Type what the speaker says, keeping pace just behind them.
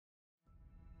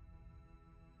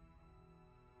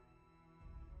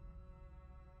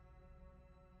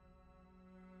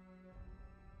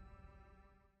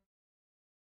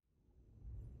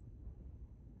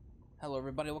Hello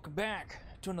everybody, welcome back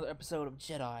to another episode of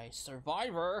Jedi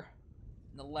Survivor.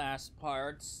 In the last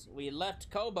parts, we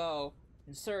left Kobo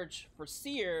in search for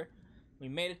Seer. We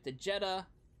made it to Jeddah.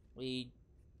 We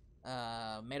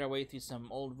made our way through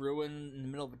some old ruin in the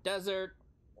middle of a desert.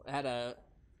 Had to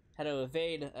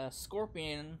evade a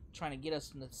scorpion trying to get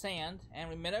us in the sand,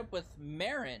 and we met up with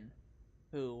Marin,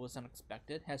 who was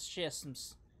unexpected. She has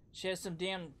some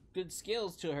damn good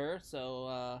skills to her,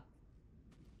 so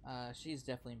she's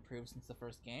definitely improved since the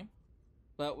first game.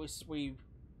 But we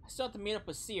still have to meet up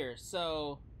with Seer,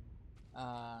 so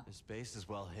this base is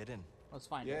well hidden. Let's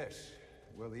find it. Yes.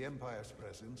 Well, the Empire's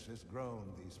presence has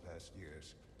grown these past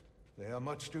years. They are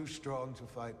much too strong to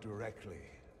fight directly,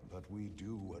 but we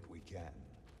do what we can.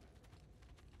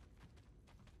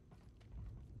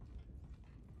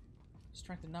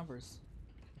 Strength in numbers,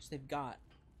 which they've got.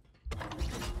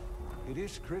 It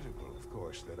is critical, of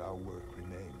course, that our work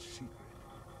remains secret.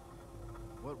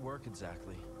 What work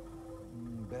exactly?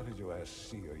 Better to ask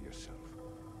Seer yourself.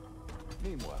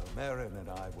 Meanwhile, Marin and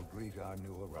I will greet our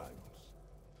new arrivals.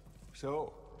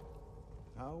 So,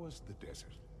 how was the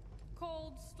desert?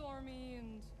 Cold, stormy,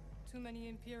 and too many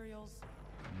Imperials.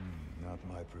 Not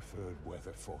my preferred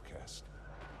weather forecast,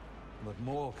 but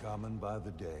more common by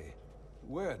the day.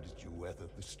 Where did you weather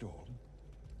the storm?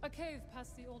 A cave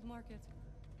past the old market.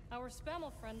 Our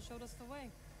Spammel friend showed us the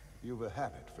way. You've a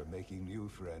habit for making new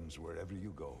friends wherever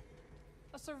you go.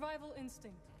 A survival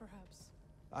instinct, perhaps.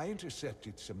 I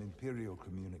intercepted some Imperial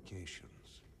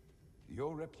communications.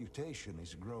 Your reputation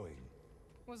is growing.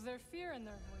 Was there fear in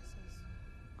their voices?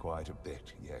 Quite a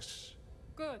bit, yes.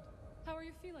 Good. How are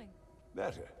you feeling?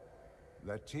 Better.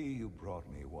 That tea you brought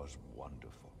me was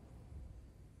wonderful.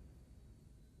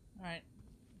 Alright.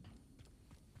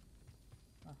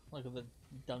 Oh, look at the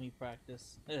dummy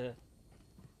practice.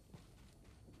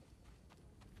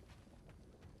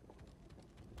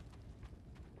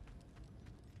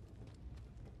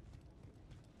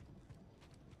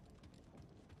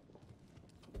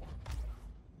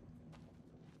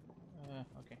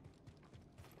 Okay.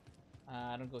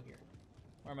 I don't go here.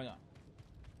 Where am I going?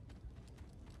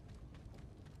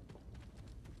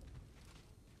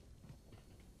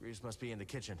 Reese must be in the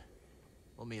kitchen.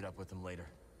 We'll meet up with him later.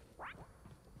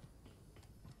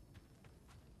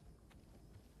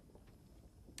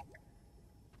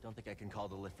 Don't think I can call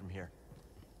the lift from here.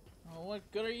 Oh, what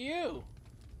good are you?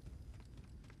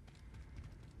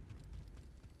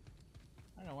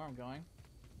 I don't know where I'm going.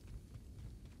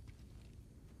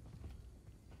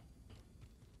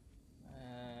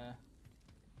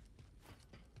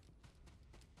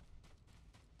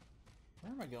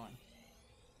 Where am I going?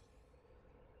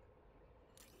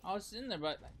 I was in there,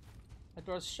 but that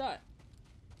door's shut.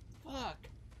 Fuck.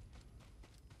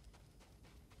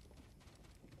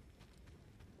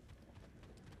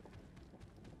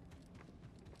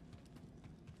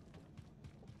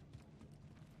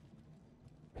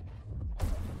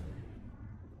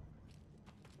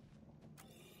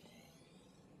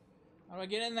 How do I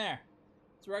get in there?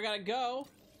 That's where I gotta go.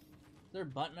 Is there a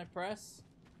button I press?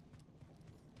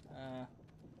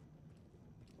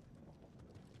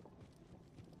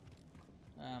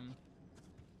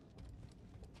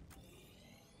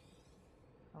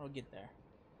 How do I get there?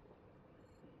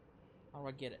 How do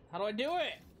I get it? How do I do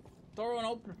it? Door won't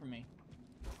open for me.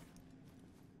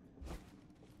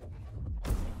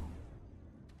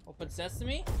 Open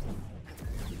sesame?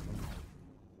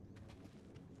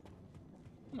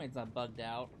 I mean, it's not bugged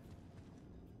out.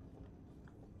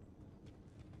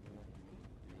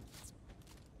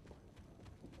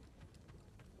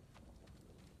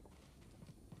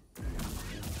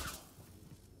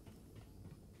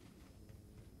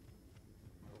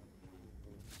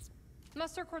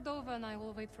 Master Cordova and I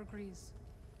will wait for Grease.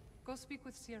 Go speak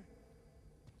with Seer.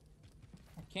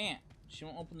 I can't. She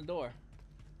won't open the door.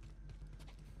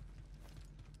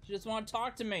 She just wants to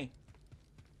talk to me.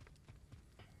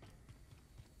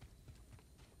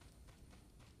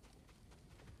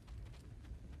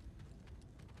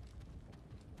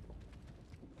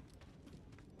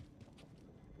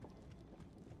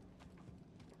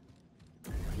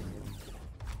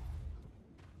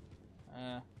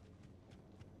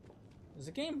 Is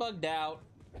the game bugged out?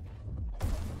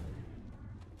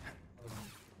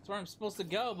 That's where I'm supposed to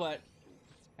go, but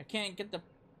I can't get the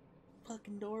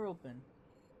fucking door open.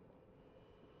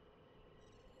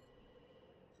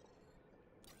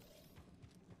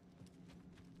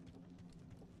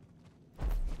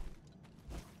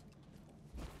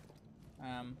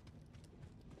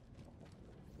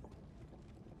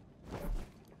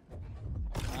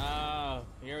 Oh,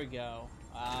 here we go.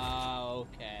 Oh,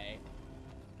 okay.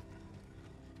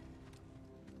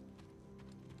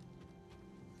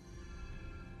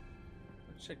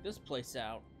 Check this place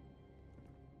out.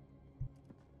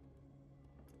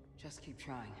 Just keep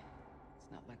trying. It's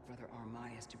not like Brother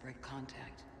Armai is to break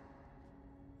contact.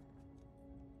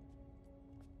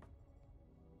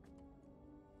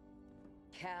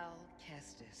 Cal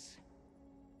Kestis.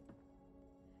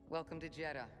 Welcome to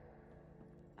Jeddah.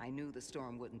 I knew the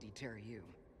storm wouldn't deter you.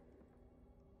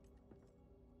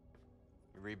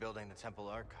 You're rebuilding the temple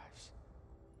archives.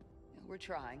 Yeah, we're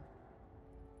trying.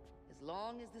 As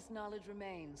long as this knowledge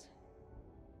remains,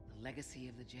 the legacy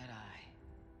of the Jedi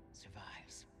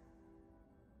survives.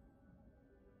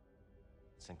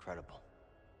 It's incredible.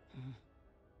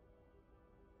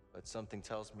 But something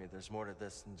tells me there's more to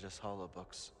this than just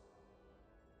holobooks.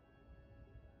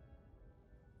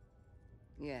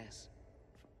 Yes.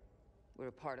 We're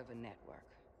a part of a network,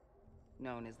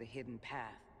 known as the Hidden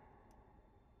Path.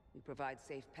 We provide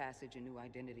safe passage and new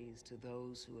identities to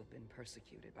those who have been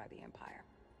persecuted by the Empire.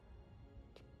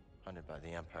 Hunted by the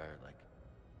Empire,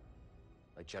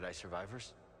 like Jedi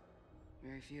survivors?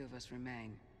 Very few of us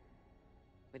remain.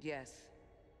 But yes,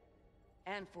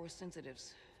 and Force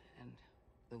sensitives, and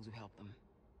those who help them.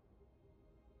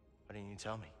 Why didn't you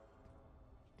tell me?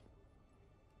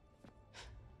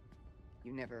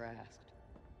 You never asked.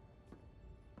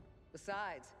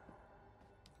 Besides,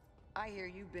 I hear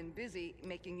you've been busy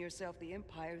making yourself the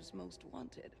Empire's most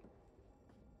wanted.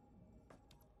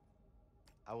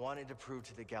 I wanted to prove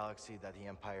to the galaxy that the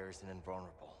Empire isn't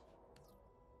invulnerable.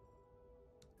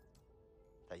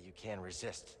 That you can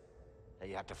resist. That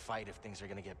you have to fight if things are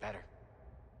gonna get better.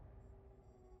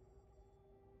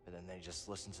 But then they just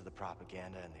listen to the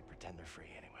propaganda and they pretend they're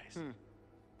free anyways.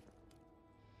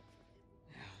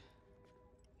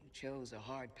 You chose a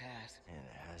hard path. And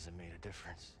it hasn't made a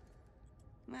difference.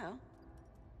 Well,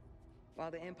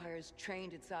 while the Empire's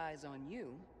trained its eyes on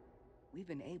you, we've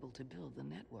been able to build the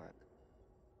network.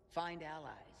 Find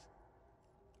allies.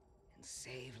 And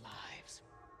save lives.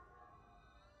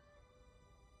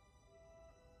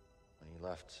 When you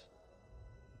left,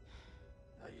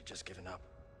 you'd just given up.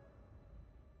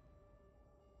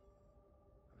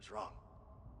 I was wrong.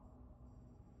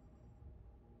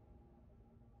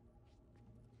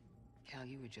 Cal,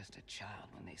 you were just a child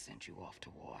when they sent you off to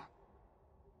war.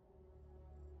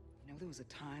 You know, there was a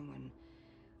time when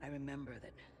I remember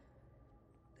that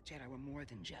the Jedi were more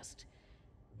than just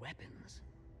weapons.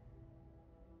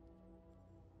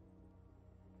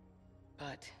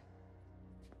 But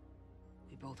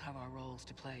we both have our roles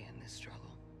to play in this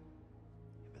struggle.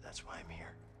 Yeah, but that's why I'm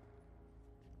here.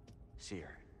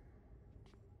 Seer.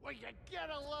 Will you get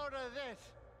a load of this?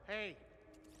 Hey,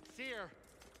 Seer,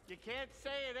 you can't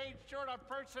say it ain't short of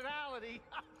personality,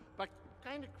 but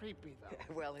kind of creepy,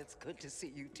 though. Well, it's good to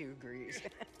see you too, Grease.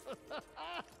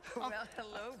 Well,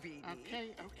 hello, BD.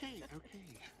 Okay.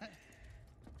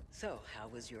 So, how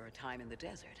was your time in the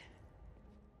desert?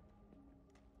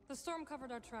 The storm covered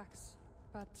our tracks,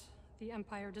 but the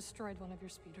Empire destroyed one of your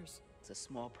speeders. It's a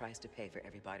small price to pay for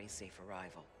everybody's safe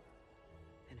arrival.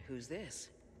 And who's this?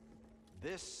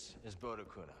 This is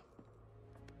Bodokuna.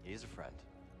 He's a friend.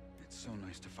 It's so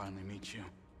nice to finally meet you.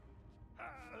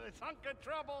 This hunk of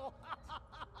trouble.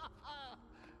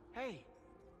 Hey,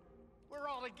 we're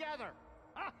all together.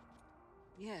 Huh?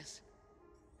 Yes.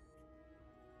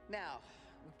 Now,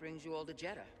 what brings you all to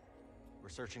Jeddah? We're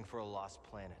searching for a lost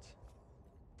planet.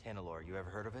 Tanalorr, you ever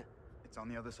heard of it? It's on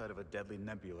the other side of a deadly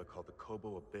nebula called the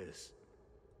Kobo Abyss.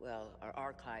 Well, our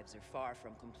archives are far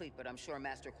from complete, but I'm sure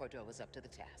Master Cordova's up to the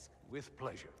task. With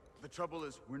pleasure. The trouble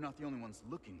is, we're not the only ones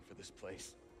looking for this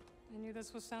place. I knew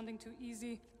this was sounding too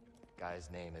easy.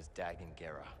 Guy's name is Dagan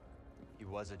Gera. He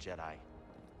was a Jedi.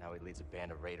 Now he leads a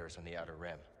band of raiders on the Outer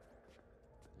Rim.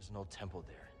 There's an old temple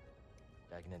there.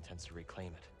 Dagan intends to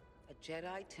reclaim it. A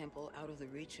Jedi temple out of the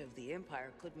reach of the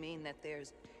Empire could mean that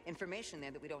there's information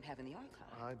there that we don't have in the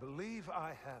archive. I believe I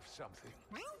have something.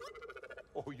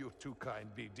 Oh, you're too kind,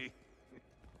 BD.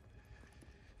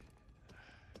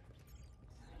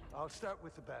 I'll start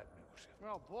with the bad news.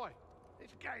 Oh boy,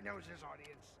 this guy knows his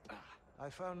audience. I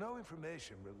found no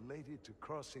information related to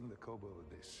crossing the Kobo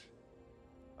Abyss.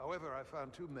 However, I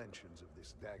found two mentions of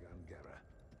this Dagan Gera.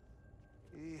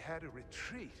 He had a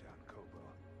retreat on Kobo,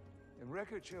 and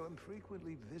records show him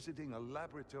frequently visiting a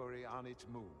laboratory on its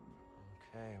moon.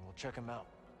 Okay, we'll check him out.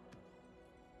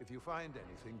 If you find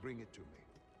anything, bring it to me.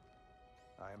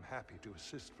 I am happy to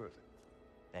assist further.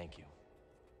 Thank you.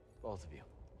 Both of you.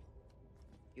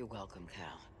 You're welcome,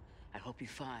 Cal. I hope you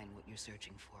find what you're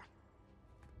searching for.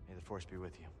 May the Force be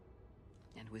with you.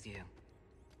 And with you.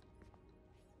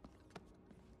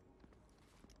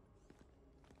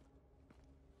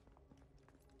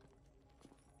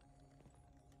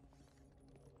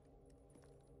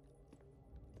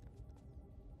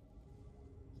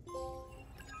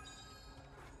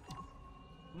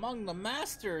 Among the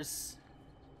masters.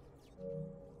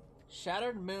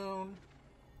 Shattered Moon.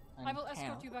 And I will Panel.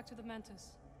 escort you back to the Mantis.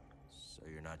 So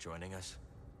you're not joining us?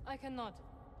 I cannot.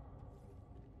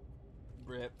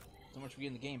 Rip. So much for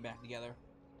getting the game back together.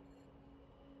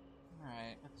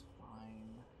 Alright, that's fine.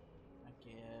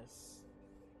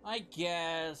 I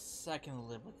guess I can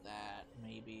live with that,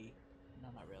 maybe. No,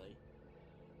 not really.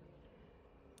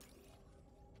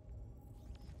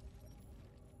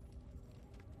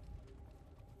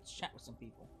 Let's chat with some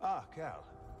people. Ah, Cal.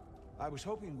 I was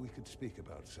hoping we could speak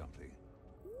about something.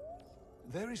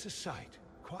 There is a site,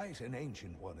 quite an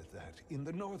ancient one at that, in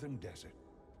the northern desert.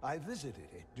 I visited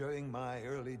it during my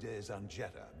early days on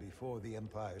Jeddah, before the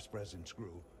Empire's presence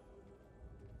grew.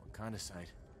 What kind of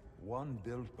site? One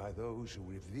built by those who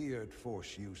revered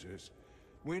Force users.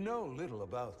 We know little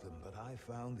about them, but I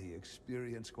found the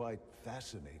experience quite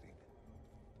fascinating.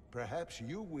 Perhaps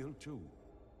you will too.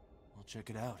 I'll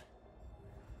check it out.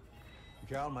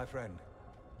 Cal, my friend,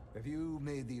 have you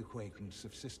made the acquaintance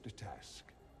of Sister Task?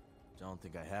 Don't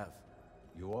think I have.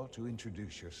 You ought to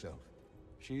introduce yourself.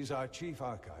 She's our chief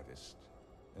archivist,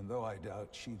 and though I doubt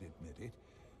she'd admit it,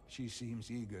 she seems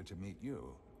eager to meet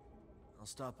you. I'll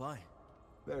stop by.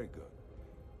 Very good.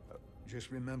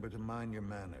 Just remember to mind your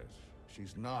manners.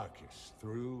 She's Narcus,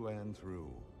 through and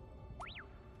through.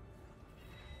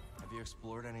 Have you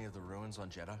explored any of the ruins on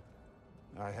Jeddah?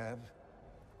 I have.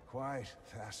 Quite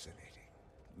fascinating.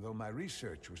 Though my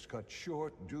research was cut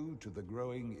short due to the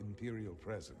growing Imperial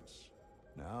presence.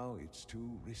 Now it's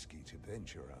too risky to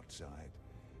venture outside,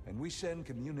 and we send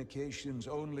communications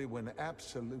only when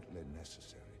absolutely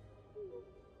necessary.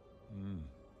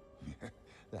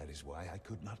 That is why I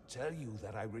could not tell you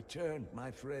that I returned,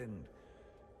 my friend.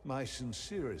 My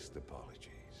sincerest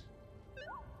apologies.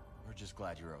 We're just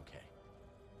glad you're okay.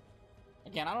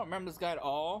 Again, I don't remember this guy at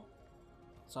all,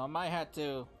 so I might have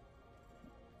to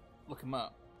look him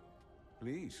up.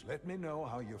 Please, let me know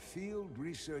how your field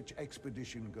research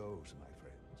expedition goes, my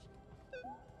friends.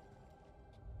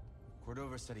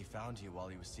 Cordova said he found you while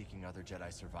he was seeking other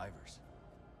Jedi survivors.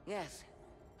 Yes.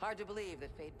 Hard to believe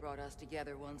that fate brought us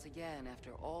together once again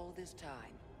after all this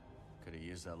time. Could have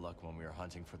used that luck when we were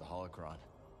hunting for the holocron.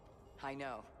 I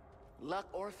know. Luck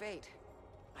or fate.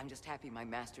 I'm just happy my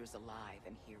master is alive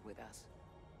and here with us.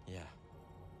 Yeah.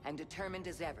 And determined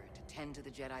as ever to tend to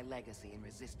the Jedi legacy and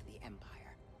resist the Empire.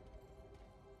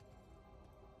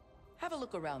 Have a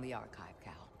look around the archive,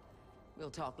 Cal.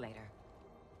 We'll talk later.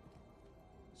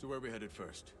 So where are we headed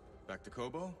first? Back to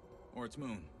Kobo? Or its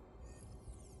moon?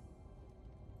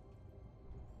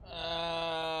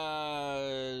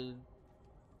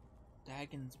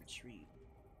 Dagon's Retreat.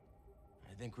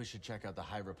 I think we should check out the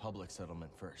High Republic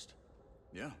settlement first.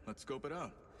 Yeah, let's scope it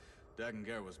out. Dagan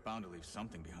Gera was bound to leave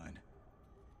something behind.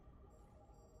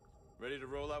 Ready to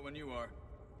roll out when you are.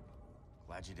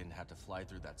 Glad you didn't have to fly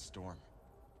through that storm.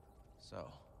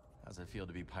 So, how's it feel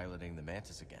to be piloting the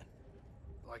Mantis again?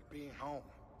 Like being home.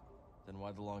 Then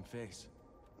why the long face?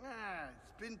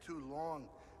 It's been too long.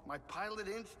 My pilot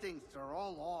instincts are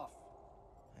all off.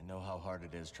 I know how hard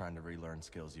it is trying to relearn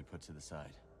skills you put to the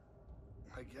side.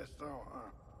 I guess so,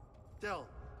 huh? Still,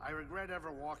 I regret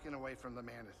ever walking away from the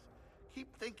Mantis.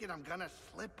 Keep thinking I'm gonna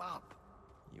slip up.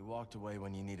 You walked away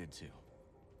when you needed to.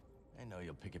 I know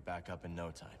you'll pick it back up in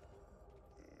no time.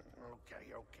 Okay.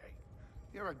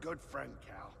 You're a good friend,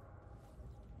 Cal.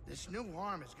 This new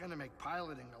arm is gonna make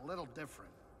piloting a little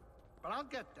different. But I'll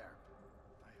get there.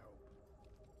 I hope.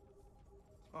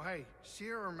 Oh, hey,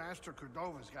 Seer or Master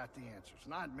Cordova's got the answers,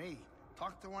 not me.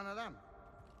 Talk to one of them.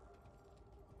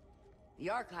 The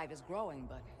archive is growing,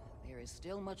 but there is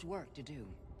still much work to do.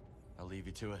 I'll leave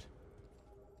you to it.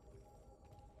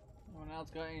 No one else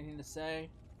got anything to say?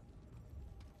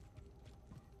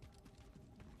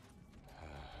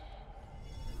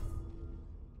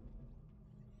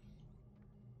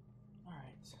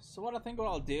 Alright, so what I think what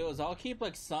I'll do is I'll keep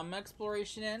like some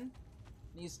exploration in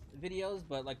these videos,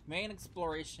 but like main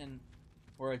exploration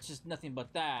where it's just nothing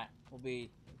but that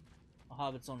I'll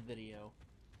have its own video.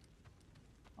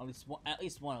 At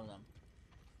least one of them.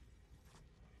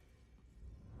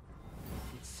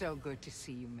 It's so good to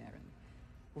see you, Merrin.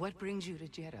 What brings you to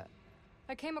Jeddah?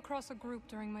 I came across a group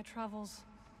during my travels.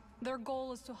 Their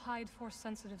goal is to hide Force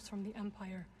sensitives from the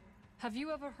Empire. Have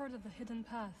you ever heard of the Hidden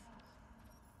Path?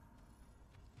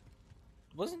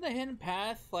 Wasn't the Hidden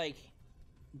Path like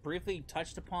briefly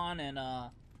touched upon in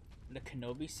the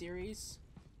Kenobi series?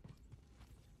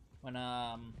 When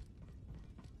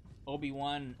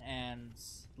Obi-Wan and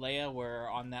Leia were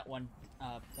on that one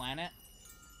planet?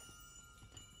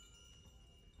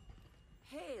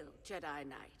 Hail, Jedi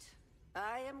Knight.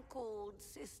 I am called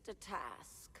Sister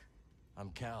Task. I'm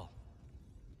Cal.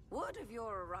 Word of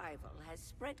your arrival has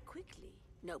spread quickly,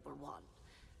 Noble One.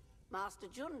 Master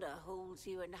Junda holds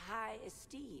you in high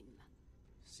esteem.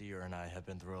 Seer and I have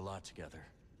been through a lot together.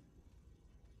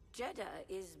 Jeddah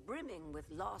is brimming with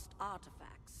lost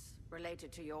artifacts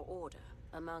related to your order,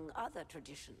 among other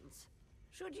traditions.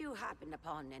 Should you happen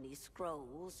upon any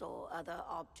scrolls or other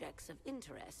objects of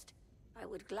interest, I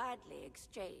would gladly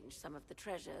exchange some of the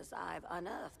treasures I've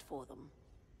unearthed for them.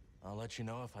 I'll let you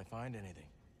know if I find anything.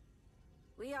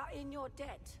 We are in your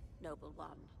debt, Noble One.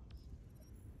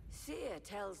 Seer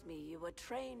tells me you were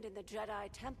trained in the Jedi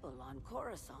Temple on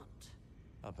Coruscant.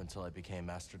 Up until I became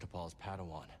Master Tapal's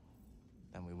Padawan.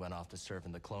 Then we went off to serve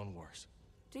in the Clone Wars.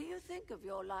 Do you think of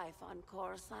your life on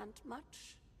Coruscant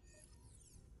much?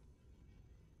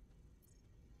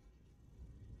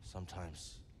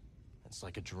 Sometimes, it's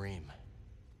like a dream.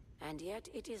 And yet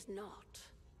it is not.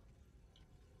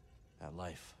 That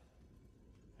life,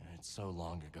 it's so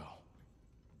long ago.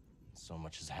 So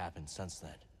much has happened since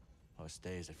then. Most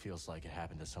days it feels like it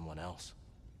happened to someone else.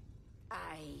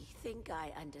 I think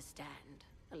I understand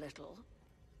a little.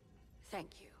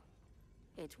 Thank you.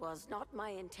 It was not my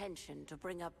intention to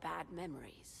bring up bad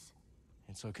memories.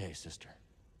 It's okay, sister.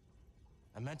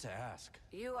 I meant to ask.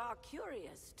 You are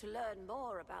curious to learn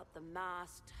more about the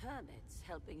masked hermits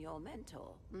helping your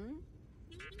mentor, hmm?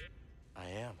 I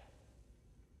am.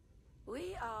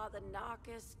 We are the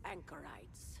Narcus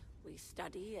Anchorites. We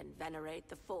study and venerate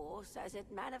the Force as it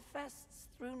manifests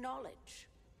through knowledge.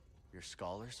 You're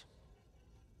scholars?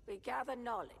 We gather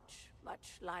knowledge,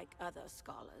 much like other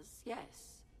scholars,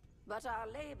 yes. But our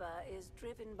labor is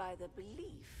driven by the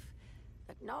belief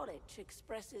that knowledge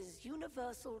expresses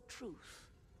universal truth.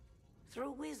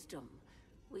 Through wisdom,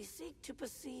 we seek to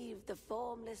perceive the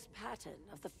formless pattern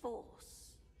of the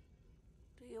Force.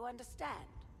 Do you understand?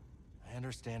 I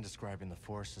understand describing the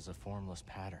Force as a formless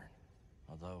pattern,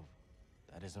 although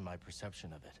that isn't my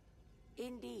perception of it.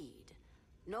 Indeed.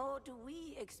 Nor do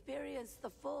we experience the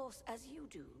Force as you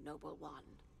do, Noble One.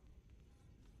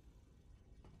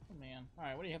 Oh man.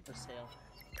 Alright, what do you have for sale?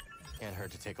 Can't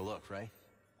hurt to take a look, right?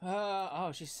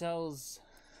 Oh, she sells...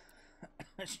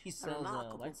 she sells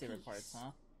remarkable lightsaber piece. parts,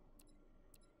 huh?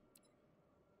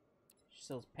 She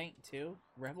sells paint too?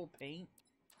 Rebel paint?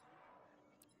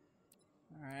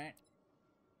 Alright.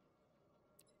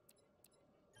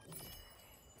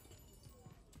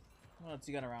 What else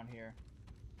you got around here?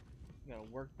 You got a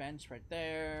workbench right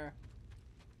there.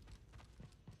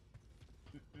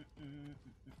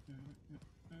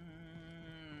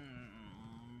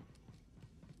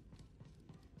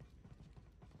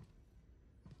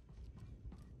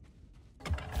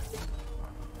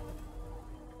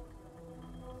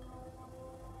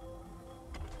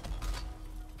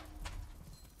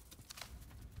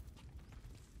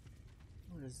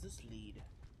 Where does this lead?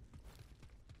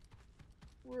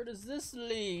 Where does this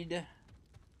lead?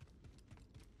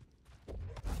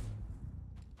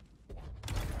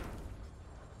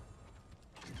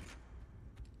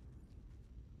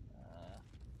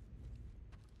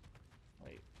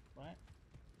 Wait, what?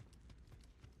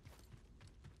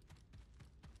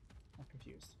 I'm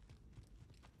confused.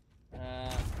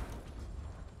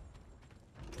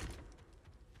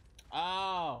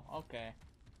 Oh, okay.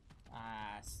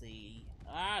 I see.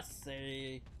 I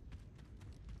see.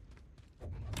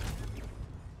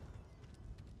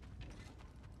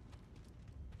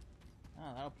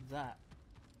 Oh, that opens that.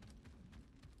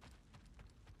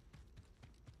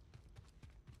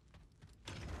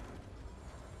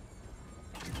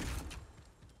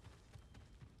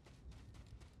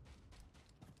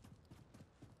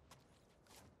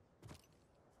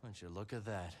 Won't you look at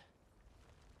that?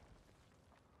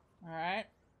 Alright.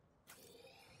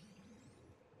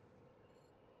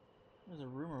 There's a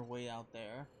rumor way out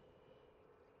there.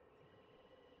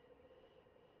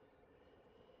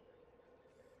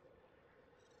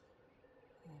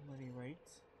 Already right.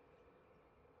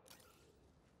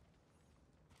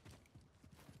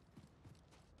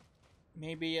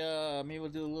 Maybe maybe we'll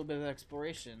do a little bit of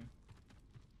exploration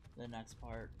the next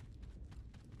part.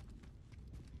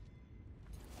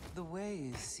 The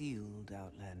way is sealed,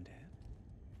 Outlander.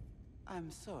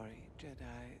 I'm sorry,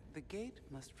 Jedi. The gate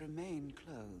must remain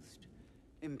closed.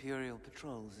 Imperial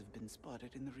patrols have been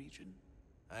spotted in the region.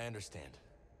 I understand.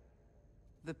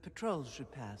 The patrols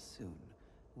should pass soon.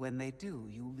 When they do,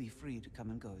 you will be free to come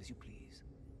and go as you please.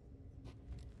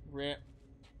 Rip,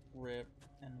 rip,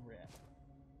 and rip.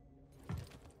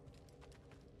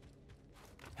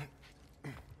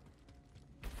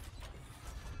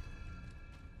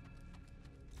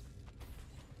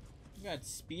 You got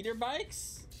speeder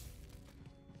bikes?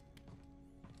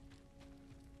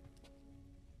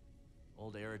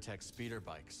 Old Aerotech speeder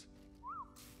bikes.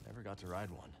 Never got to ride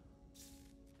one.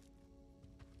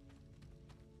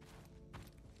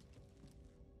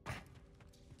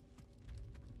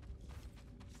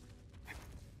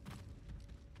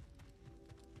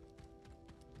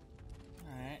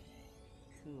 Alright.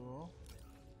 Cool.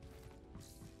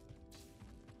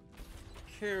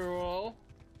 Cool.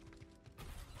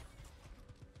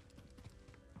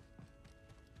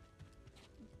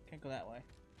 Can't go that way.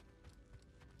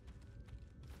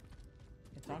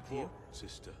 Can talk to you.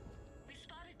 Sister. We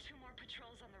spotted 2 more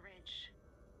patrols on the ridge.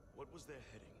 What was their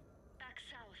heading? Back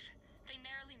south. They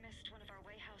narrowly missed one of our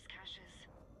wayhouse caches.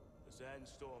 The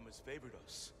sandstorm has favored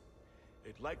us.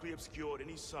 It likely obscured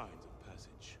any signs of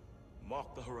passage.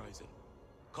 Mark the horizon.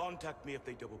 Contact me if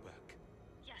they double back.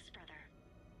 Yes, brother.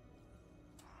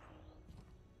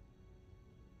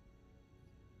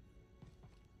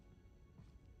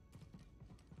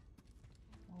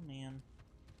 Oh man.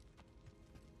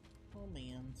 Oh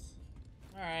man's.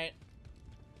 Alright.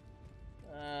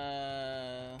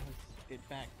 Let's get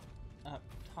back up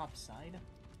top side.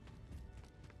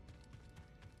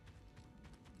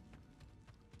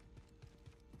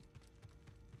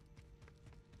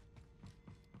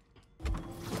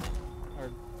 Or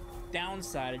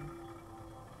downside.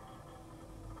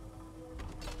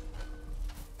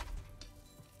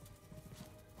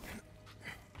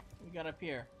 We got up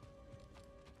here.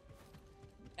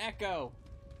 Echo.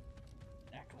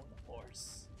 Echo in the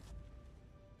Force.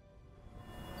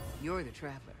 You're the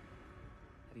traveler.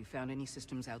 Have you found any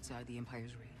systems outside the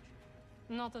Empire's range?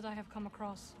 Not that I have come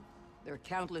across. There are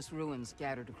countless ruins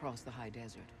scattered across the high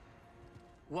desert.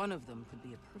 One of them could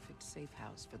be a perfect safe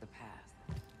house for the path.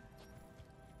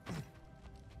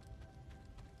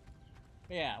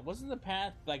 Yeah, wasn't the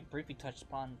path like briefly touched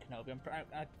upon Kenobi?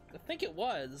 I think it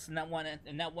was in that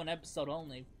one episode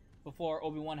only, before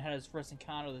Obi-Wan had his first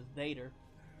encounter with Vader.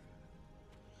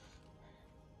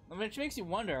 I mean, it makes you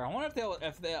wonder. I wonder if they'll I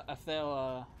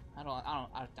doubt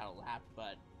it'll happen,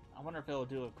 but I wonder if they'll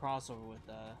do a crossover with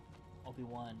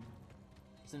Obi-Wan,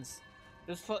 since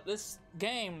this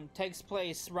game takes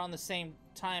place around the same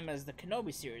time as the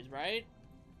Kenobi series, right?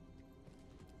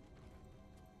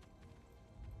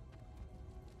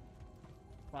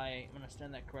 If I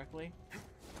understand that correctly.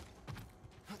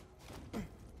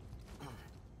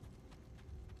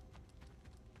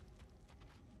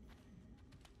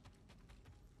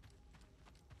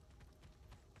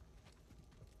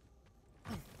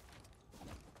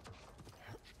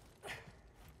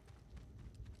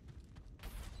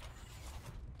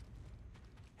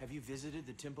 Have you visited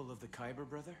the Temple of the Kyber,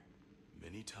 brother?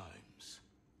 Many times.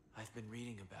 I've been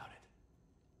reading about it.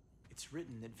 It's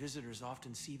written that visitors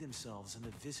often see themselves in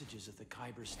the visages of the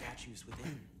Kyber statues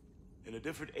within. In a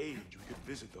different age, we could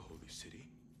visit the holy city,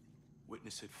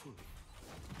 witness it fully.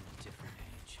 In a different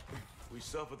age. We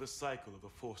suffer the cycle of the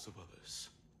force of others.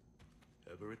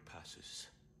 Ever it passes.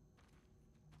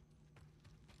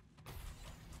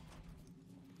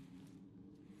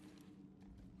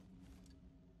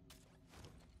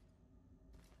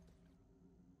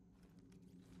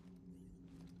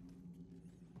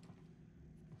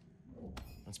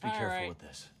 Let's be careful Alright. with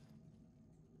this.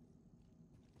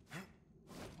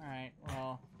 Alright,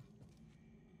 well...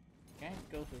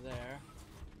 Can't go through there.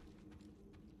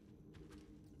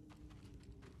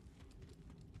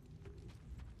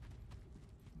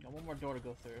 Got one more door to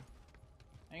go through.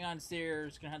 Hang on,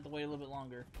 Sears. Gonna have to wait a little bit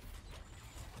longer.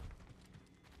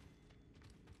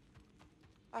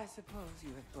 I suppose you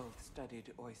have both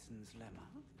studied Oisin's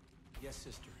lemma? Yes,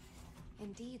 sister.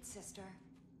 Indeed, sister.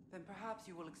 Then perhaps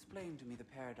you will explain to me the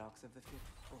paradox of the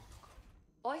 5th book.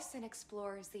 Oisin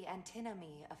explores the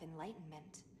antinomy of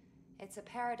enlightenment. It's a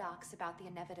paradox about the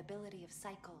inevitability of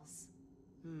cycles.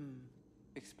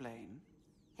 Explain.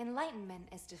 Enlightenment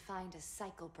is defined as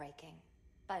cycle breaking.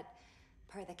 But,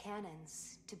 per the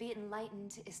canons, to be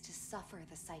enlightened is to suffer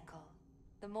the cycle.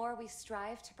 The more we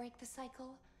strive to break the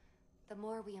cycle, the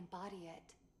more we embody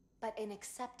it. But in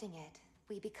accepting it,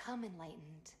 we become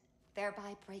enlightened,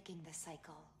 thereby breaking the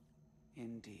cycle.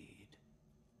 Indeed.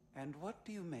 And what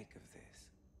do you make of this?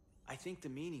 I think the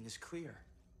meaning is clear.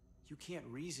 You can't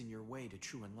reason your way to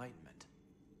true enlightenment.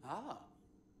 Ah.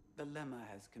 The lemma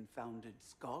has confounded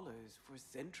scholars for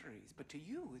centuries, but to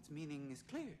you its meaning is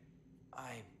clear.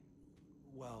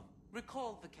 Well...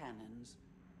 Recall the canons.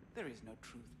 There is no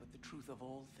truth but the truth of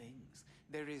all things.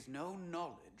 There is no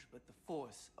knowledge but the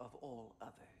force of all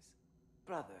others.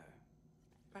 Brother,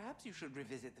 perhaps you should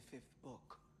revisit the 5th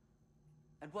book.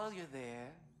 And while you're there,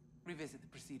 revisit the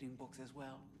preceding books as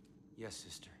well. Yes,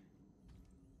 sister.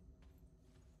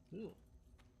 Ooh.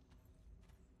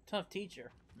 Tough teacher.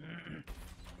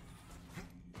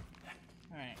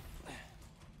 Alright.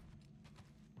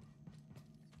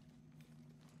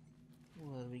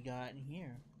 got in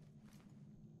here?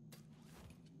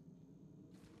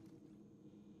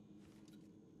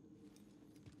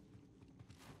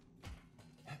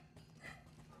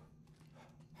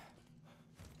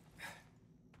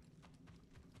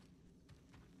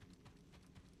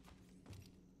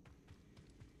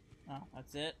 Oh,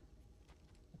 that's it?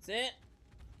 That's it?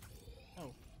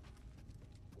 Oh.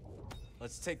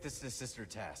 Let's take this to Sister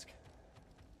Task.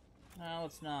 No,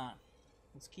 let's not.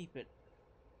 Let's keep it.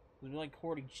 We like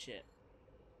hoarding shit.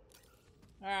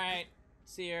 Alright.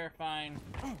 See her, fine.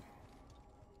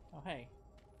 Oh, hey.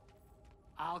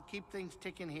 I'll keep things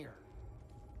ticking here.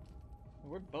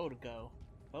 Where'd Bo to go?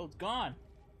 Bo's gone.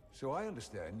 So I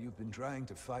understand you've been trying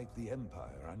to fight the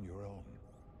Empire on your own.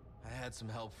 I had some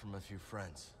help from a few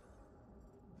friends.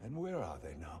 And where are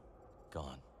they now?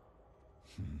 Gone.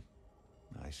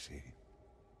 I see.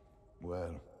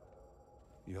 Well,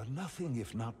 you're nothing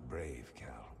if not brave,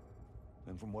 Cal.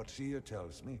 And from what Seer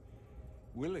tells me,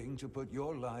 willing to put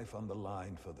your life on the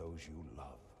line for those you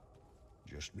love.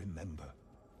 Just remember,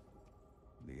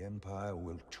 the Empire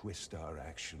will twist our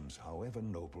actions, however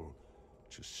noble,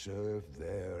 to serve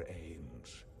their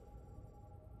aims.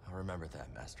 I'll remember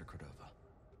that, Master Cordova.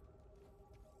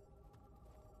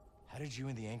 How did you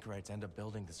and the Anchorites end up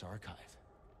building this archive?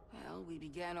 Well, we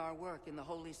began our work in the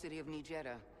holy city of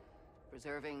Jedi,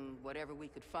 preserving whatever we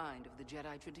could find of the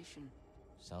Jedi tradition.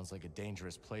 Sounds like a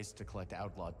dangerous place to collect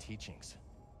outlawed teachings.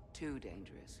 Too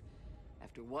dangerous.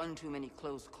 After one too many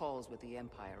close calls with the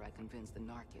Empire, I convinced the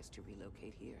Narkis to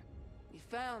relocate here. We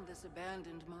found this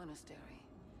abandoned monastery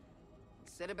and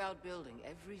set about building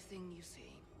everything you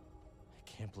see. I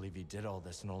can't believe you did all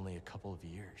this in only a couple of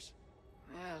years.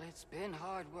 Well, it's been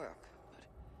hard work, but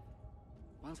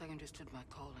once I understood my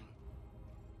calling,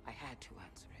 I had to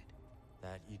answer it.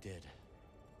 That you did.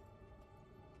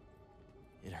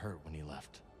 It hurt when you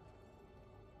left.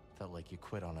 Felt like you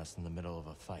quit on us in the middle of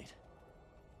a fight.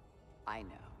 I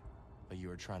know. But you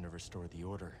were trying to restore the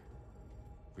Order.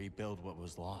 Rebuild what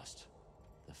was lost.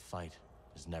 The fight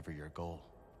was never your goal.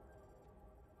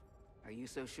 Are you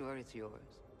so sure it's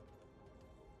yours?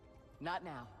 Not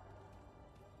now.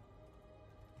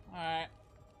 Alright.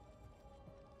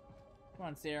 Come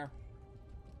on, Seer.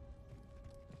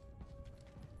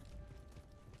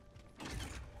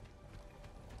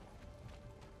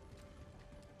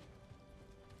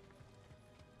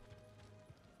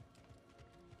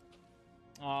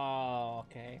 Oh,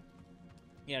 okay.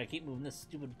 You gotta keep moving this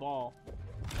stupid ball.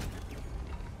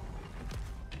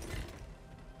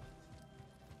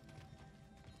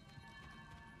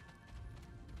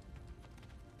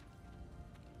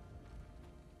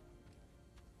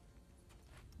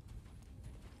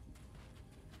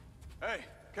 Hey,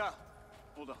 Cal.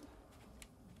 Hold on.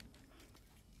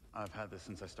 I've had this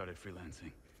since I started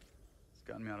freelancing. It's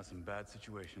gotten me out of some bad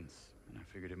situations, and I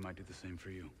figured it might do the same for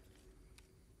you.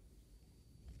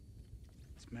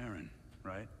 It's Marin,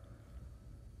 right?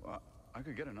 Well, I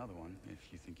could get another one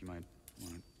if you think you might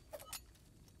want it.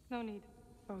 No need.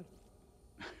 Both.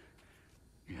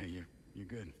 Yeah, you're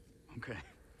good. Okay.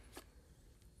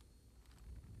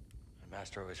 My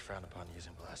master always frowned upon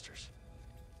using blasters.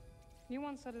 You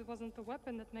once said it wasn't the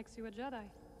weapon that makes you a Jedi.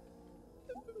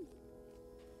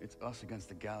 It's us against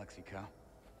the galaxy, Cal.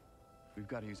 We've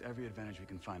got to use every advantage we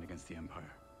can find against the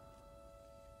Empire.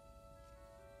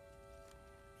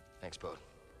 Thanks, Bode.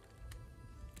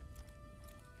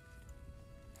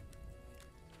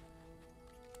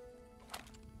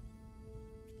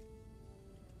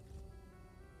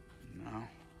 Now,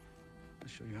 I'll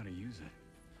show you how to use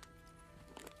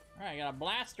it. Alright, I got a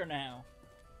blaster now.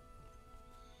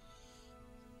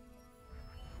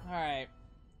 Alright.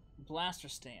 Blaster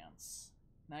stance.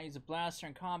 Now use a blaster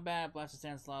in combat. Blaster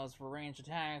stance allows for ranged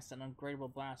attacks and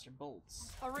upgradable blaster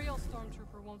bolts. A real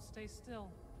stormtrooper won't stay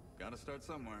still. Gotta start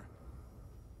somewhere.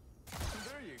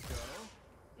 There you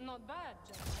go. Not bad,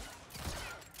 Jedi.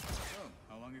 So,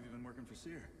 how long have you been working for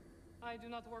Seer? I do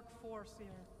not work for Seer.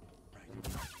 Right.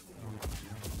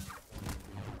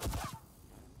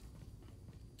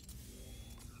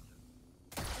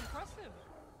 Impressive.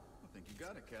 I think you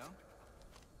got it, Cal.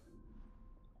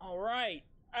 Alright,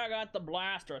 I got the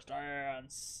blaster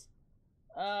stance.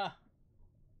 Man,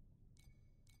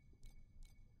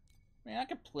 I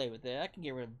can play with it. I can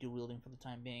get rid of dual wielding for the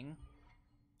time being.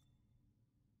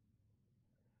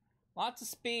 Lots of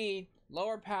speed,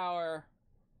 lower power.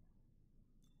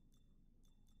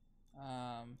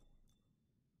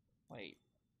 Wait,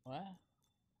 what?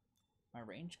 My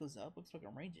range goes up? Looks like my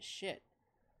range is shit.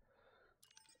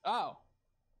 Oh.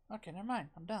 Okay, never mind.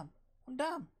 I'm dumb. I'm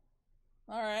dumb.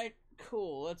 Alright,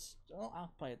 cool. Let's... Oh,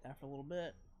 I'll play at that for a little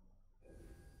bit.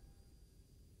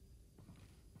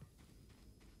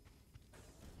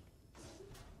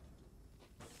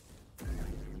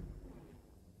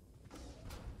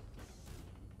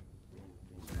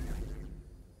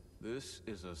 This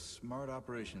is a smart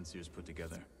operation Sears put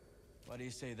together. Why do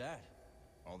you say that?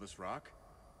 All this rock?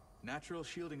 Natural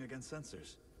shielding against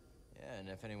sensors. Yeah, and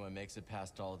if anyone makes it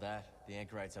past all that, the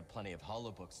anchorites have plenty of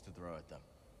hollow books to throw at them.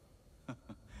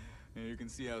 Yeah, you can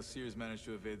see how Sears managed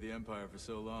to evade the Empire for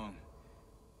so long.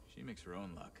 She makes her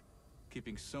own luck,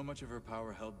 keeping so much of her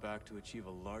power held back to achieve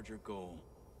a larger goal.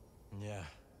 Yeah.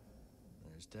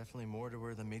 There's definitely more to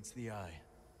her than meets the eye.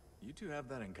 You two have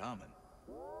that in common.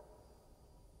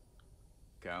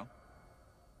 Cal?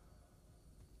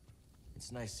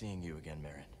 It's nice seeing you again,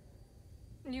 Merrin.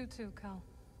 You too, Cal.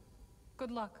 Good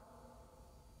luck.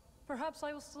 Perhaps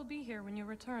I will still be here when you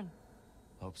return.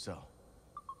 Hope so.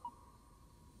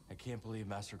 I can't believe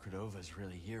Master Cordova is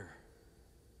really here.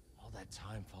 All that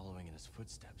time following in his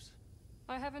footsteps.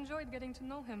 I have enjoyed getting to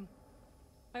know him.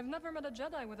 I've never met a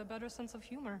Jedi with a better sense of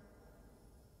humor.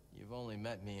 You've only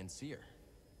met me and Seer.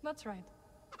 That's right.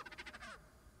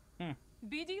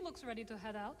 BD looks ready to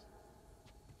head out.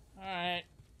 Alright.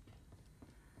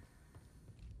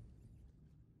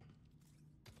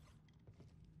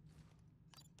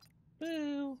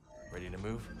 Boo! Ready to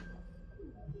move?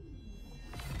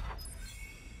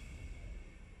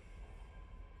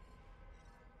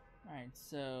 Alright,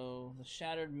 so the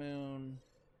Shattered Moon.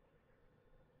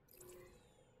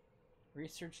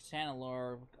 Research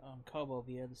Tanalore on Kobo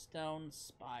via the Stone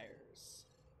Spires.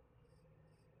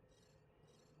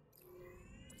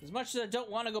 As much as I don't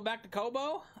want to go back to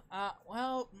Kobo,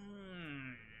 well,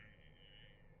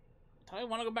 do I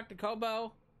want to go back to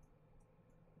Kobo?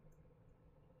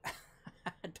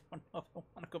 I don't know if I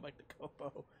want to go back to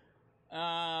Kobo.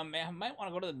 I might want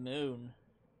to go to the moon.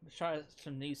 Try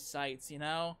some new sights, you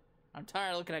know? I'm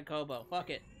tired of looking at Kobo.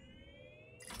 Fuck it.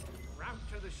 Route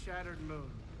to the Shattered Moon.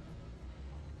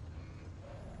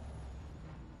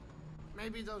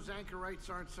 Maybe those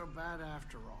anchorites aren't so bad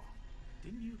after all.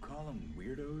 Didn't you call them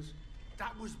weirdos?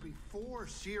 That was before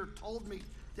Seer told me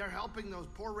they're helping those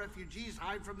poor refugees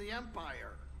hide from the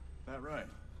Empire. That right?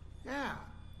 Yeah,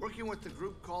 working with the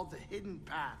group called the Hidden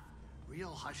Path. Real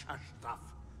hush-hush stuff,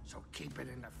 so keep it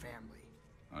in the family.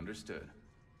 Understood.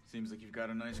 Seems like you've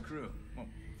got a nice crew. Well,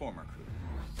 former crew.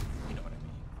 You know what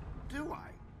I mean. Do I?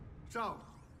 So,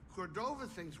 Cordova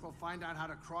thinks we'll find out how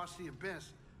to cross the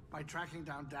Abyss by tracking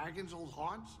down Dagon's old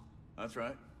haunts? That's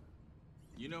right.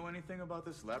 You know anything about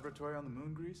this laboratory on the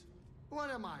moon, Grease? What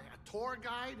am I, a tour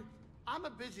guide? I'm a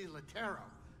busy Latero.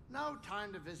 No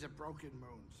time to visit broken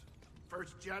moons.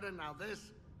 First Jeddah, now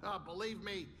this. Believe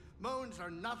me, moons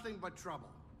are nothing but trouble.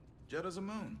 Jeddah's a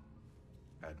moon.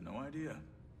 Had no idea.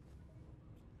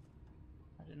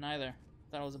 I didn't either.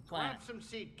 Thought it was a planet. Grab some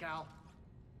seat, Cal.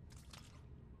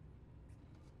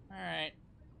 Alright.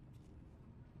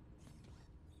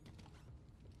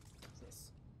 What's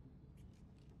this?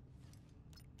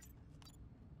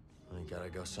 We gotta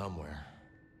go somewhere.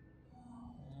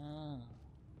 Oh.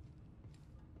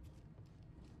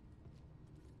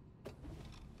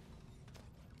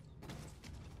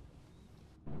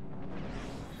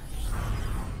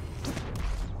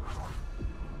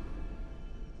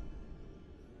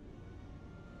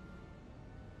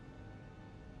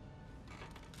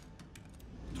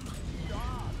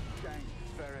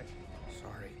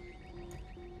 Sorry.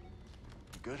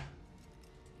 Good?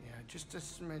 Yeah, just a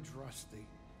smidge rusty.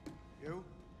 You?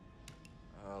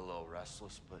 A little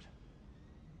restless, but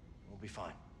we'll be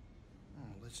fine.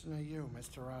 Oh, listen to you,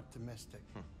 Mr. Optimistic.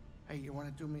 Hey, you want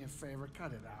to do me a favor?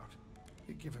 Cut it out.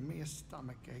 You're giving me a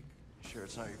stomachache. You sure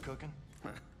it's not your cooking?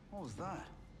 What was that?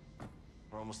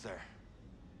 We're almost there.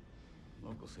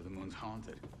 Locals say the moon's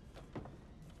haunted.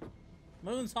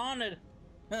 Moon's haunted!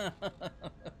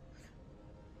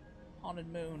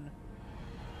 Haunted moon.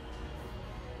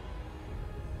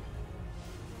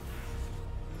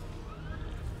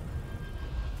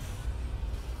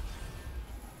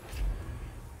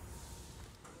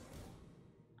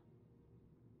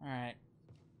 Alright.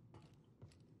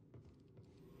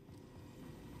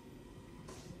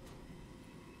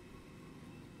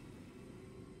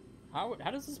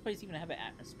 How does this place even have an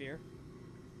atmosphere?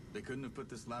 They couldn't have put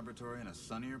this laboratory in a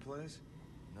sunnier place?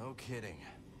 No kidding.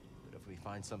 But if we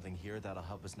find something here that'll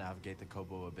help us navigate the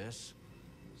Kobo Abyss,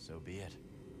 so be it.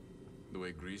 The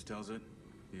way Grease tells it,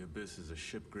 the Abyss is a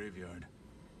ship graveyard.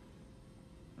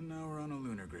 And now we're on a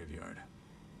lunar graveyard.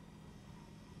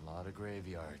 A lot of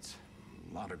graveyards.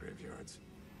 A lot of graveyards.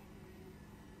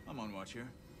 I'm on watch here.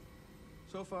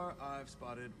 So far, I've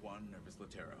spotted one nervous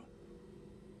Latero.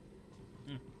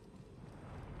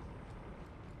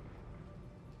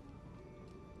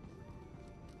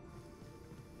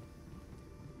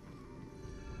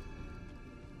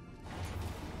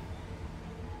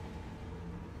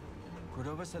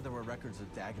 Cordova Koba said there were records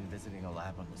of Dagon visiting a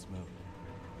lab on this moon.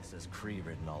 It says Kree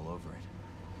written all over it.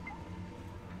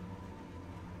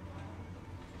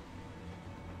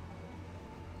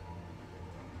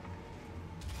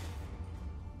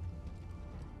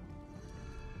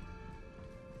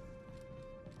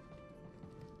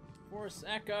 Force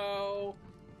Echo!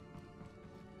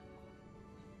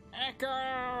 Echoes!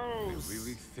 I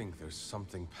really think there's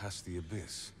something past the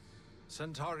abyss.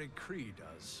 Centauri Kree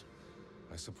does.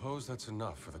 I suppose that's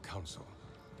enough for the Council.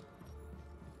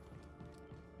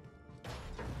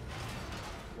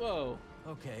 Whoa.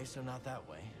 Okay, so not that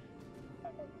way.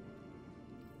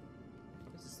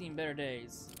 This has seen better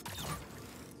days.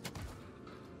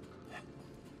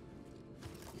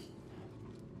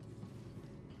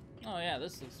 Oh yeah,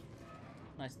 this looks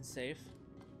nice and safe.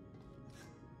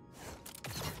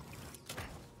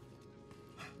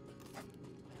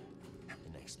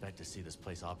 Didn't expect to see this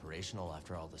place operational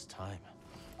after all this time.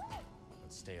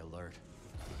 Let's stay alert.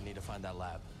 We need to find that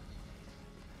lab.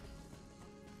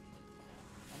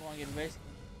 I'm going to get base.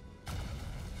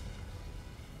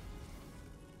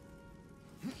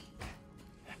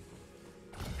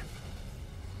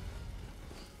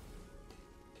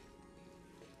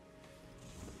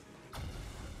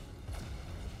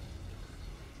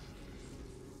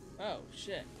 Oh,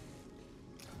 shit.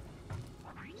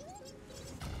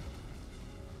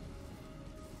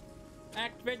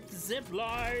 Activate the zip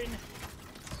line!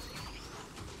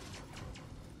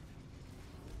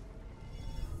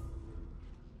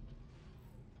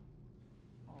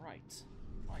 Alright.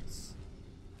 Nice.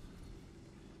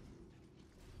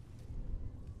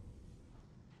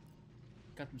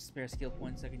 Got some spare skill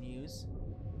points I can use.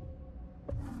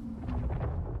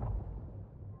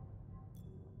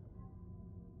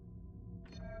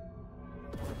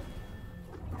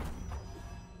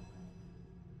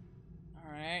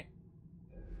 Alright.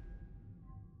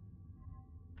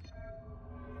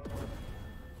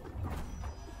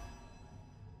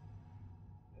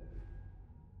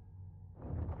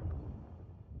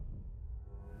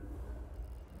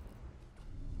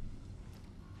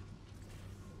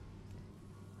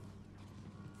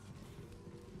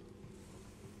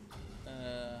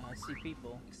 I see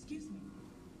people. Excuse me.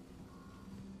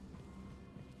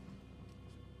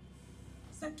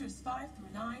 Sectors 5 through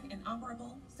 9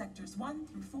 inoperable. Sectors 1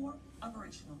 through 4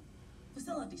 operational.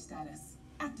 Facility status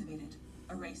activated.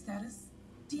 Array status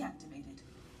deactivated.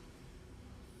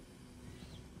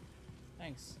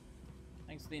 Thanks.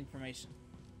 Thanks for the information.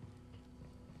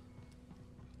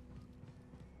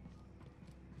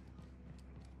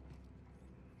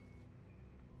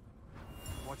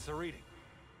 What's the reading?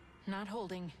 Not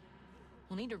holding.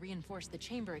 We'll need to reinforce the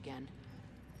chamber again.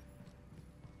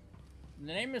 In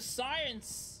the name of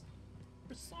science!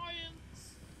 For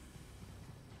science!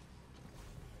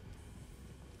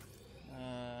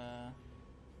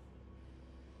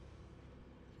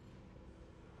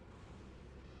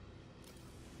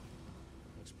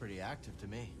 Looks pretty active to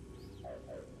me.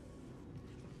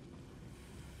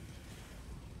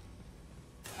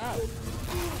 Oh!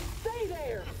 Stay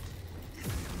there!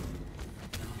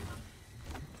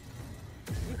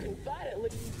 You can fight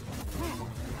it,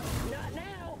 not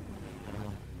now!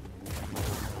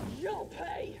 You'll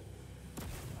pay!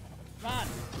 Come on!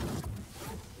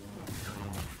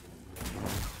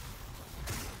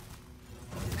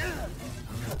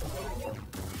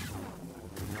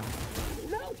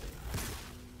 No!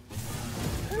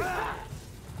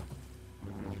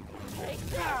 Take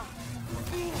that!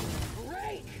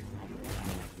 Break!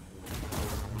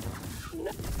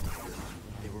 No.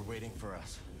 They were waiting for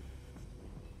us.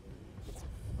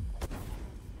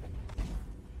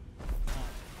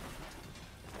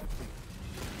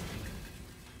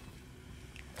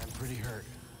 I'm pretty hurt.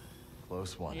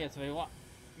 Close one. Yeah, so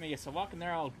I guess I walk in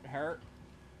there all hurt.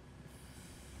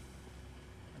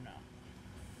 Or no?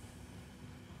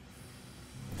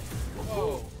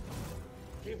 Whoa!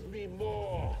 Give me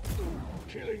more!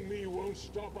 Killing me won't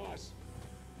stop us!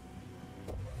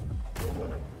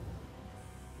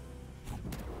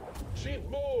 Keep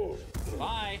move!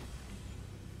 Bye!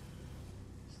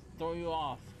 Just throw you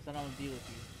off, because I don't want to deal with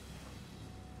you.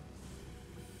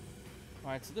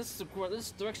 Alright, so this is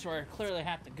the direction where I clearly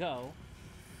have to go.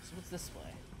 So what's this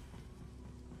way?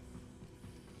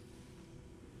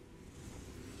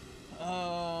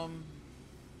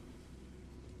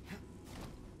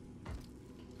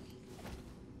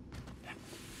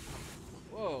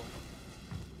 Whoa.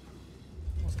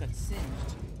 Almost got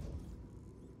singed.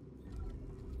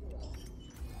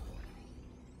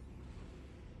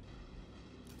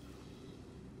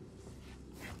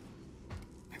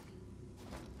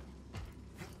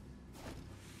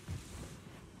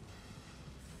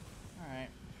 Alright.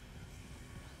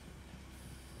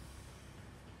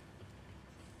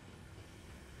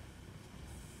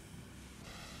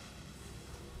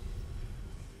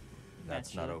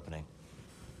 That's not opening.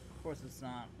 Of course it's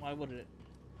not. Why would it?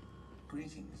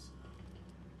 Greetings.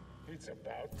 It's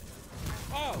about...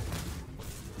 Oh!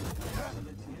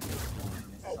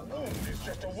 A wound is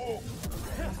just a wound.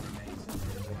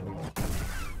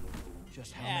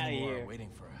 Just how many more are waiting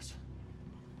for us?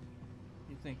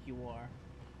 You think you are?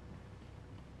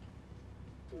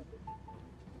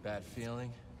 Bad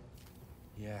feeling?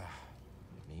 Yeah,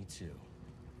 me too.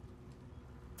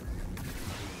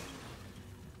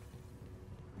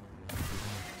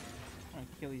 I'm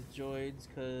gonna kill these droids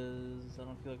because I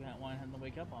don't feel like I want him to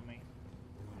wake up on me.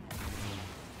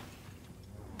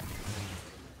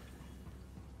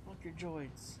 Fuck your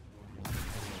droids.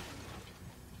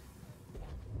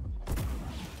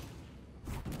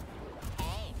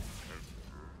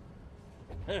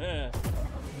 Yeah,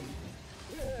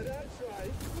 that's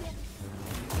right.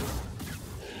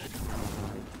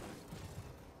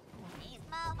 He's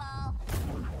mobile.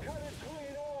 Cut it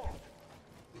clean off.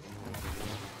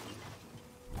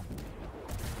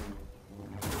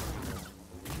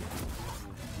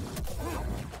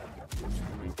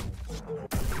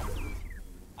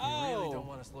 They really don't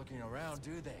want us looking around,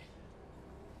 do they?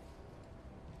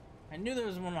 I knew there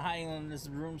was one hiding in this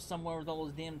room somewhere with all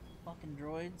those damn fucking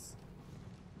droids.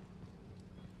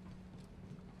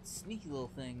 Sneaky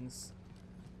little things.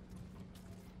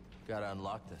 Gotta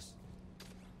unlock this.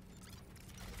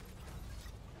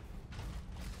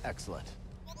 Excellent.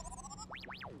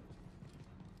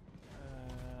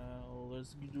 Well,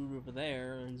 there's a dude over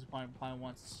there. He's probably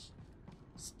wants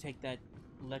to take that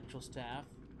electro staff.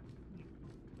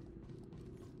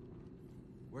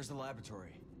 Where's the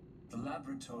laboratory? The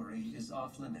laboratory is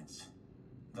off limits.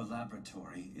 The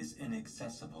laboratory is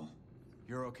inaccessible.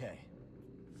 You're okay.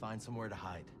 Find somewhere to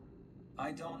hide.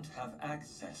 I don't have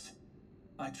access.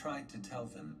 I tried to tell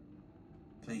them.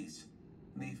 Please,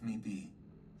 leave me be.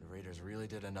 The Raiders really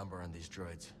did a number on these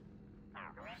droids.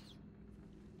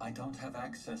 I don't have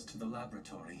access to the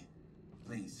laboratory.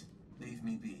 Please, leave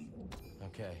me be.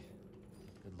 Okay.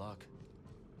 Good luck.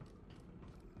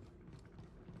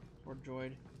 Poor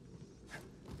droid.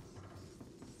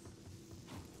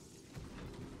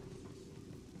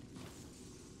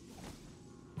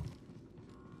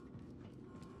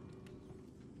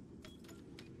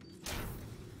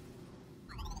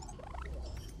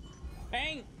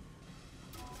 Bang!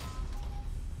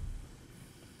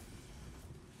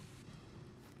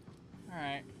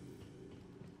 Alright.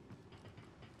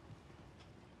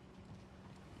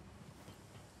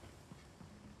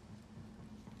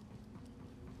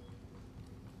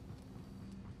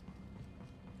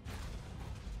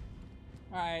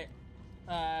 Alright.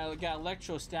 We got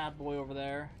Electro Stab Boy over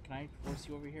there. Can I force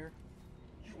you over here?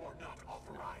 You are not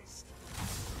authorized.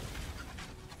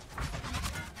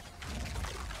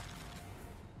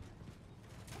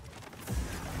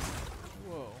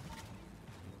 Whoa.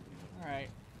 Alright.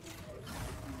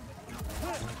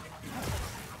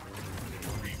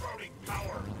 Rerouting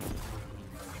power.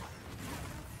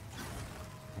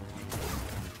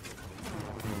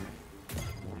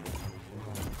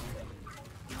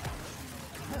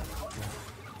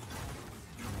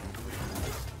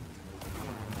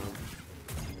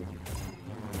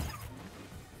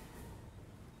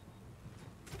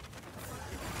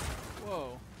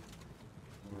 Whoa.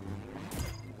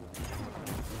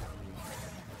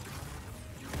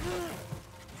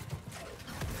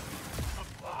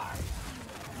 Apply.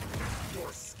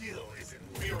 Your skill is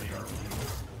inferior.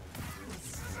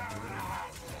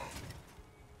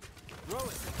 Throw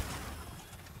it.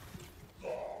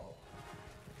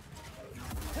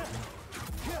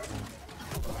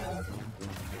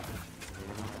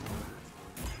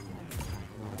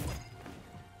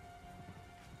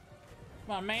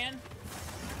 Come on, man.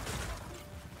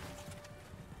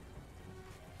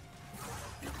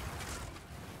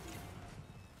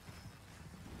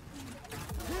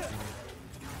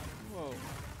 Whoa.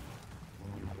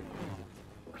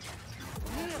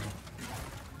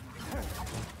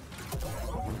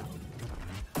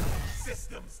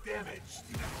 Systems damaged.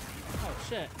 Oh,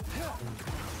 shit.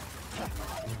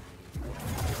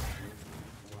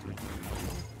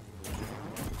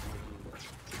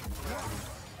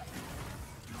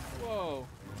 Whoa.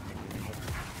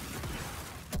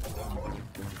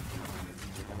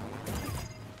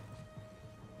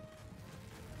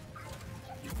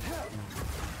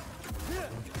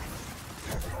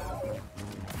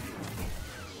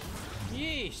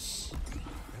 Yeesh.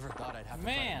 Never thought I'd have to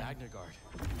Man. fight a Magna Guard.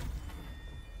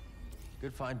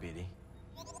 Good find, BD.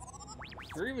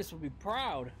 Grievous would be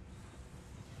proud.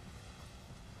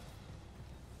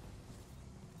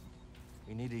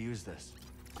 We need to use this.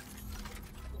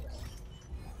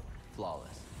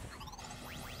 Flawless.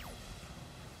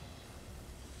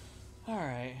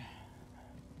 Alright.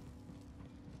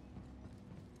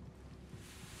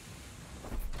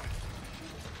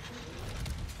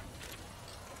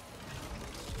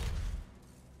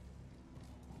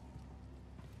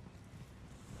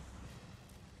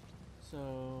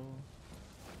 So...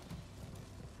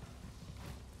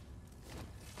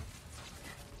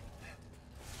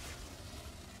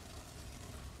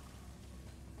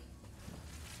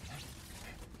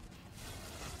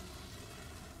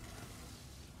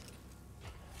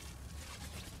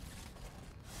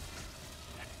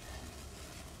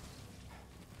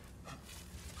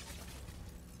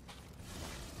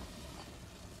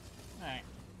 Alright.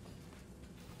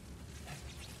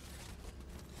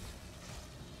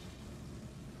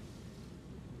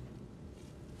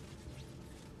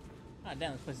 Ah,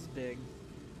 damn, this place is big.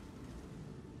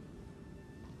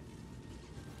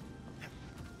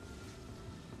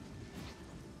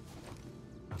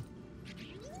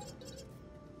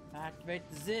 Activate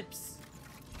the zips.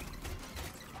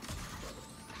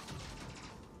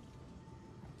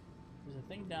 There's a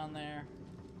thing down there.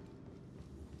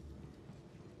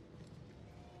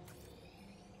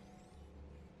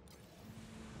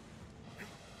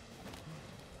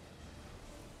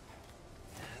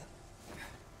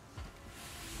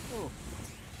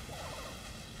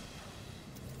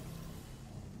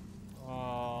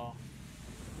 Oh,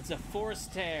 it's a force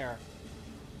tear.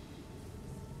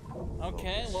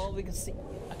 Okay, well we can see.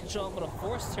 I can show off what a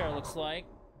force tear looks like.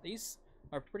 These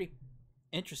are pretty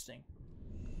interesting.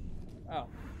 Oh,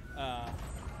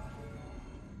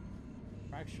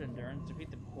 fracture endurance.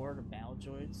 Defeat the horde of battle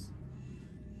droids.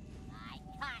 I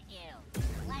caught you.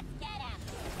 Let's get him.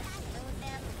 Did I lose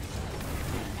him?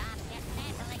 Stop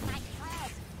dismantling my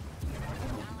troop.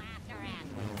 Go after him.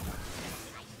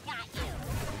 I got you.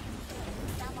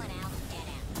 Someone else get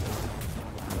him.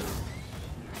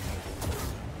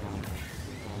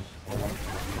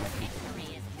 Victory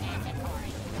is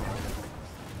mandatory.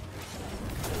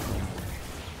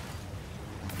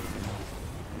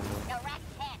 Direct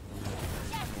hit.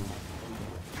 Just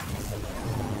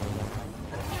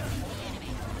catching the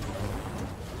enemy.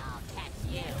 I'll catch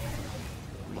you.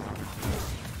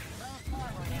 Move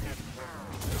forward, enemy.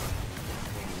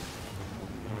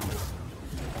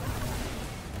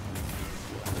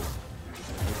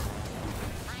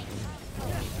 My troops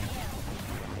will be killed.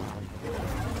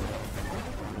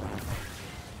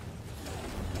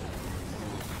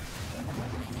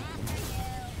 I'm after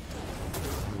you.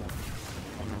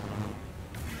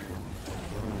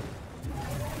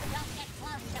 Don't get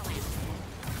close to him.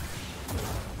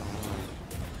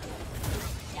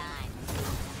 Done.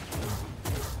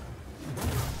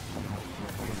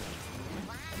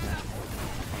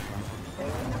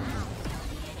 I'll kill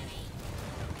the enemy.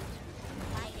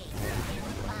 Fighting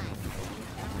is fun.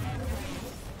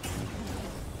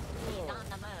 He's on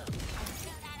the move.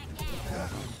 Do that again.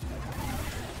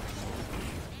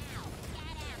 Now,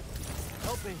 get him.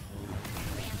 Help me.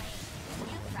 Really?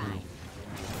 You tried.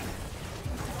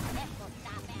 This will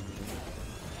stop him.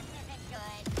 This isn't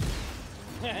good.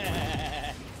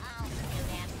 I'll shoot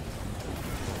him.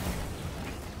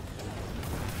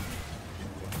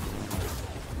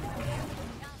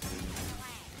 Don't get in the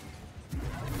way.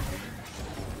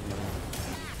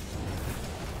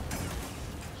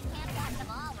 You can't watch them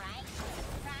all, right?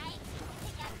 Right?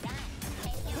 Think I'm done.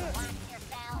 Can you watch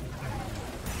yourself?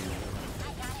 I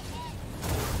got a hit.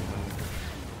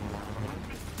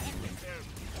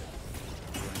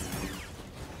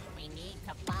 We need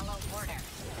to follow order.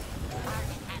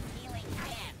 Target has healing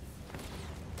gems.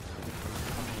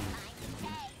 Time to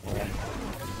take.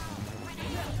 Oh,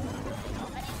 grenade!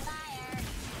 Opening fire.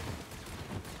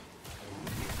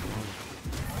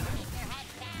 Keep your head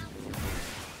down.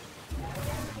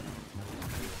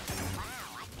 Wow,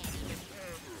 I can't even.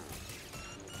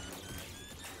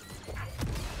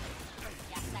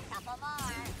 Just a couple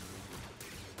more.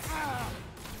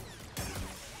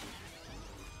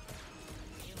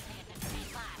 You can't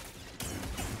escape us.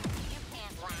 You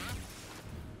can't laugh.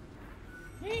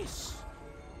 Yeesh.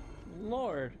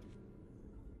 Lord.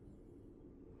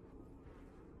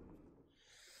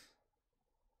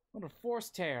 What a force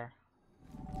tear.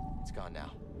 It's gone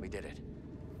now. We did it.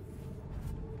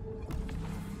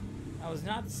 That was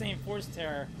not the same force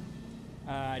tear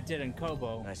I did in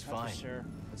Kobo. Nice that's find. for sure.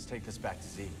 Let's take this back to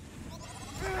Z.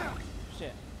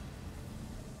 Shit.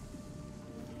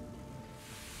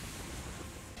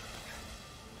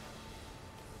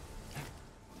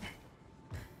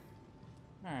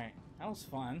 Alright, that was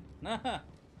fun.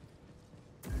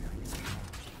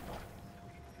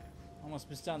 Almost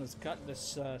missed down this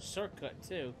shortcut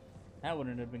too. That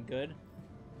wouldn't have been good.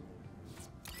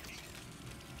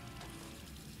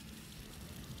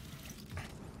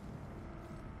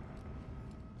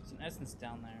 essence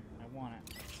down there. I want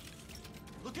it.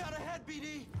 Look out ahead,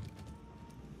 BD!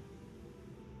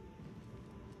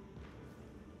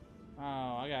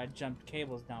 Oh, I gotta jump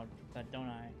cables now, don't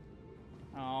I?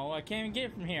 Oh, I can't even get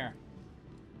it from here.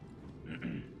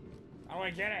 How do I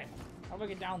get it? How do I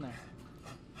get down there?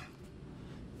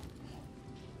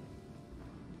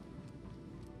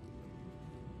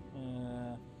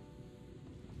 How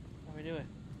do I do it?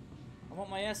 I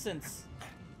want my essence.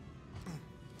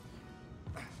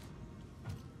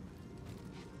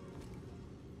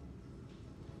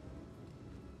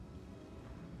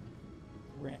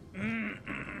 Rip.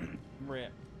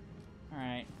 Rip.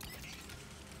 Alright.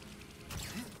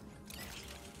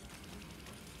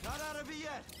 Not out of it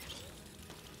yet!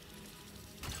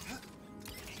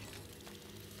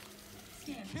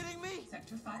 Scan. Kidding me?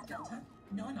 Sector 5 Delta,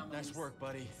 no anomalies. Nice work,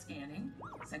 buddy. Scanning.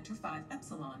 Sector 5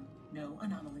 Epsilon, no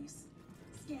anomalies.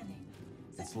 Scanning.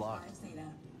 It's Sector locked. 5 Zeta,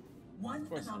 one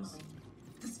anomaly.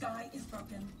 The sky is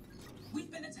broken.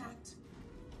 We've been attacked.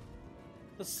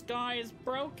 The sky is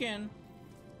broken.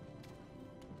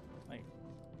 Wait.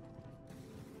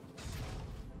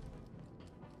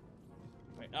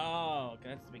 Wait. Oh, okay,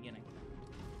 that's the beginning.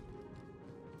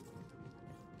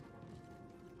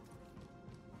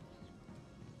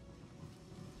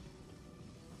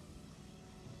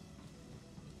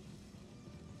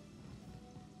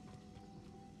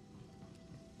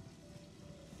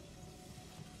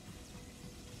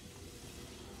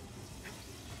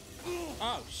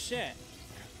 Oh, shit.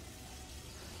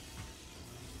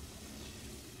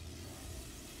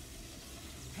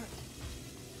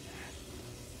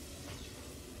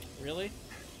 Really?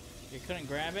 You couldn't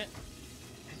grab it?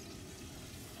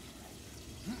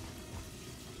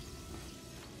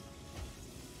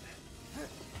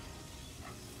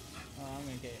 Oh, I'm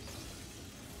gonna get it.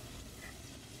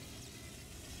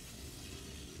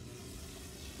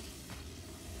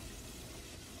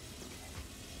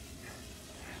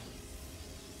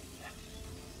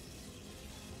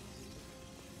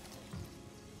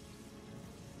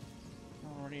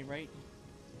 Already right?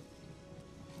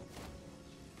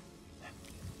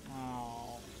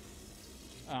 Oh.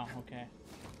 Oh, okay.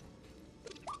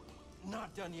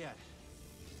 Not done yet.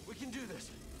 We can do this.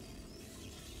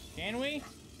 Can we?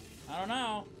 I don't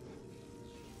know.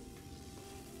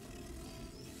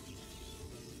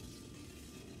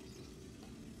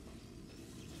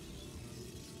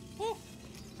 Woo!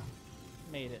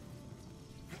 Made it.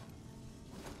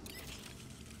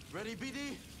 Ready,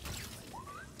 BD?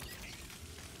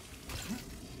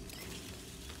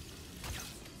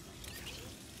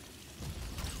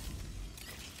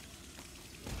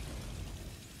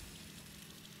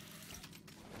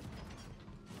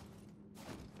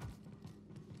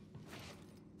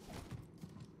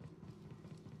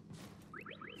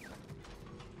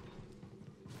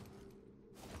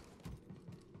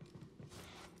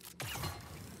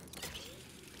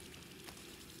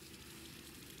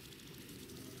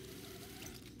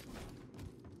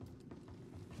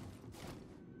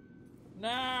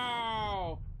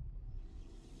 No!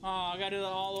 Oh, I gotta do that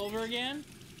all over again?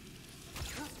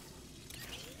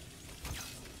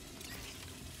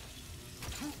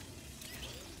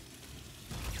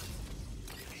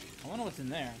 I wonder what's in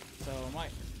there. So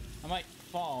I might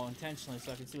fall intentionally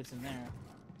so I can see what's in there.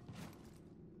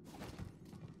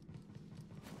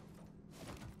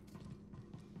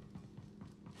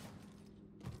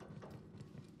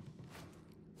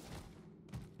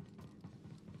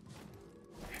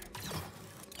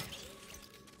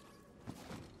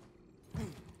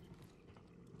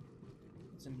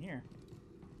 What's in here?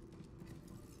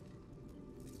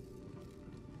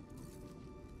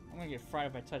 I'm gonna get fried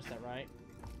if I touch that, right?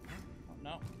 Oh,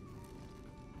 no.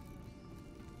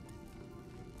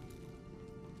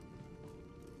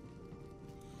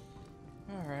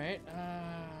 Alright,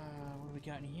 what do we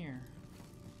got in here?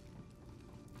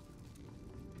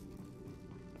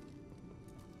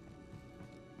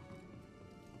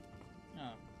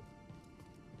 Oh.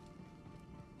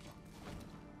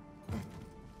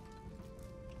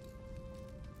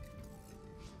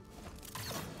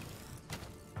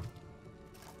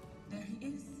 There he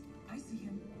is. I see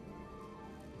him.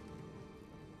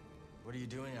 What are you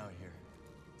doing out here?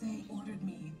 They ordered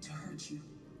me to hurt you.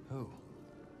 Who?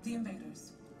 The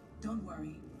invaders. Don't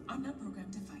worry. I'm not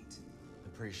programmed to fight.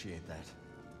 Appreciate that.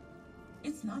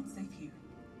 It's not safe here.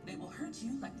 They will hurt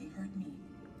you like they hurt me.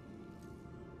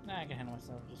 Nah, I can handle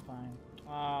myself just fine.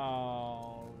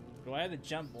 Oh, do I have to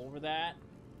jump over that?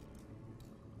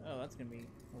 Oh, that's gonna be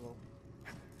a little...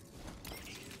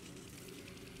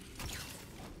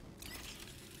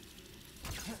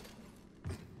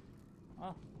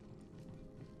 Oh.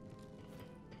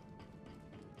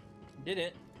 Did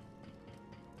it.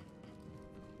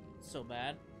 so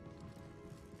bad.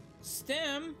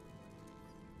 Stem?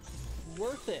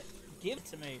 Worth it. Give it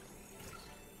to me.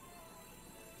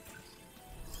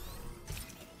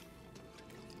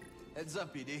 Heads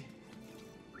up, BD.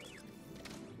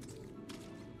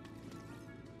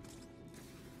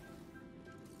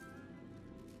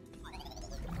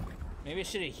 Maybe I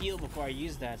should have healed before I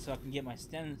used that so I can get my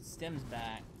stems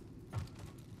back.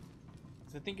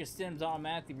 So I think your stems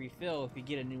automatically refill if you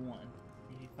get a new one.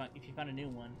 If you find a new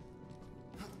one.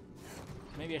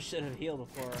 Maybe I should have healed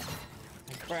before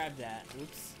I grabbed that.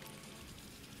 Oops.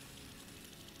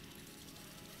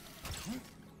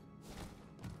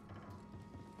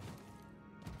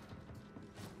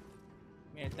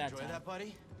 Made it that Enjoy time. that,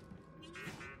 buddy?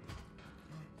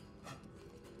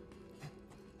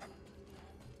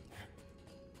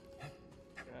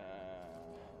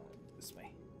 This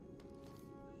way.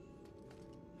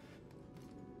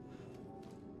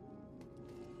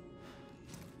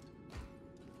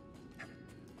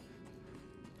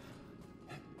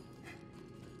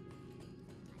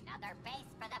 Another base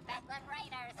for the Bedlam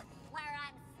Raiders. We're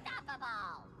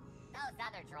unstoppable. Those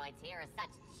other droids here are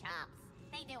such chumps.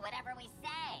 They do whatever we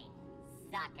say.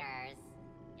 Suckers.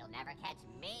 You'll never catch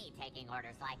me taking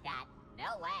orders like that.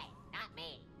 No way. Not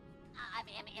me. I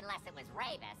mean, unless it was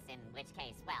Ravis, in which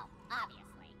case, well,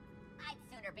 obviously. I'd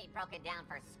sooner be broken down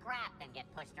for scrap than get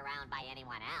pushed around by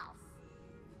anyone else.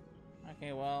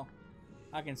 Okay, well,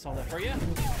 I can solve that for you.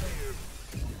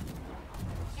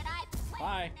 Should I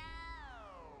Bye.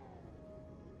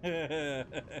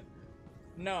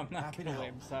 No, I'm not gonna wait.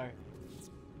 I'm sorry.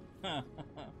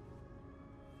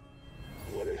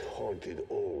 What a haunted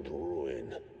old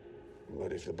ruin.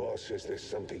 But if the boss says there's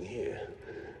something here,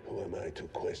 who am I to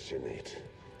question it?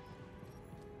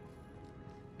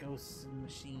 Ghost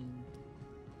machine.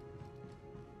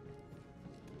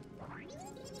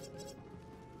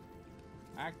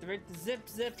 Activate the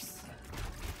zips.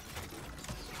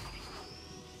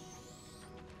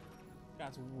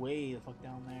 That's way the fuck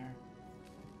down there.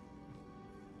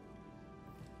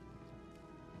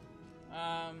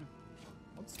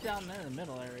 What's down there in the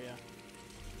middle area?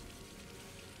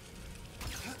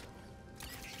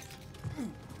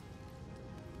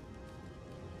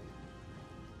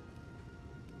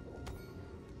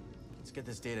 Let's get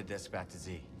this data disk back to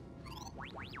Z.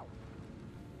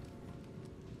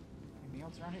 Anything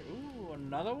else around here? Ooh,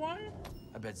 another one?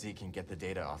 I bet Z can get the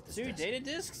data off this 2 disk. data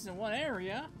disks in one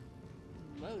area.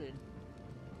 Loaded.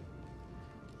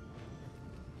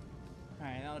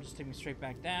 Alright, that'll just take me straight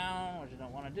back down, which I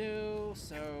don't want to do,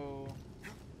 so...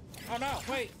 Oh no,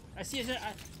 wait! I see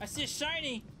a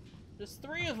shiny! There's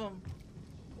 3 of them!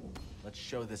 Let's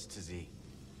show this to Z.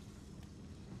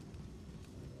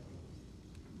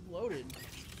 Loaded.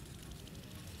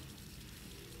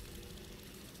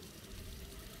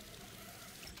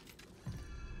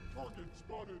 Target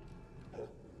spotted. Huh?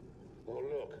 Oh,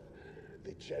 look.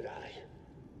 The Jedi.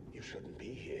 You shouldn't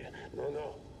be here.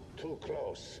 No. Too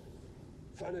close.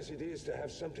 Fun as it is to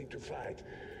have something to fight,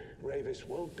 Ravis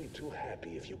won't be too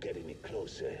happy if you get any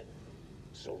closer.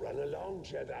 So run along,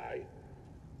 Jedi.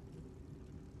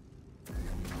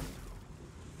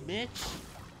 Bitch.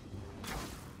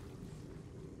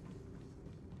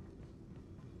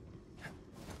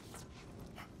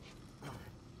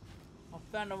 I'll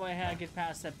find a way how to get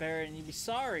past that barrier and you'd be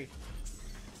sorry.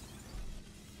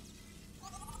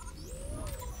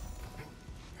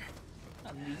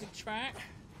 A music track?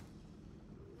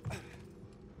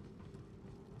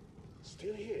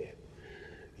 Still here.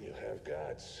 You have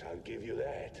guts, I'll give you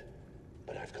that.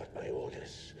 But I've got my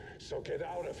orders, so get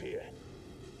out of here.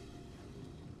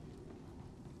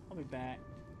 I'll be back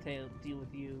to deal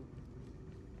with you.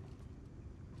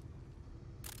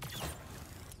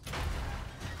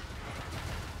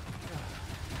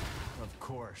 Of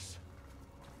course.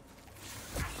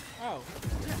 Oh.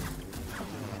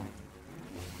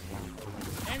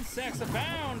 Insects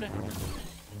abound!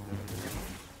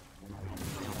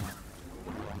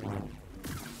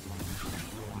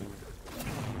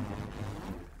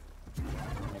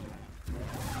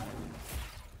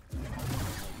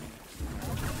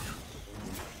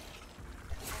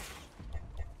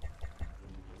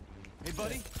 Hey,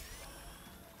 buddy.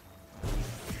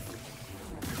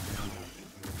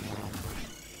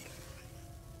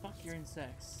 Fuck your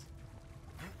insects.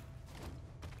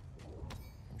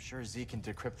 I'm sure Z can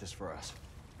decrypt this for us.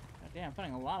 God damn, I'm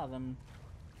finding a lot of them.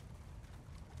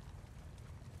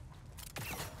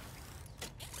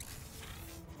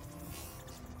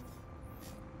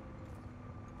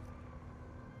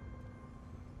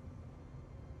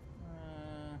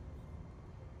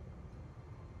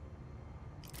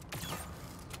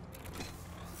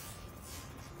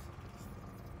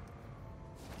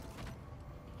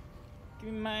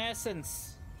 Give me my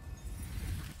essence.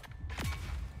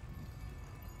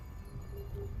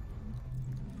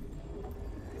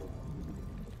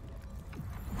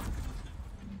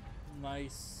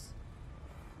 Nice.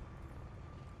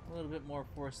 A little bit more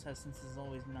force essence is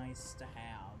always nice to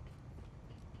have.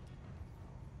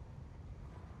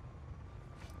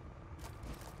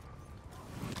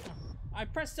 I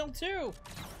pressed L2! I was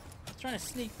trying to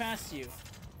sneak past you.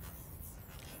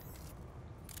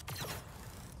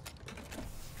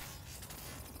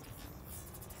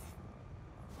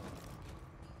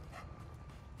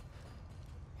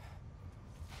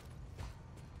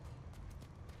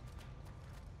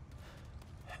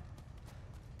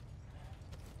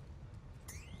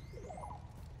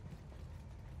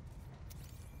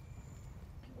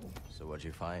 So what'd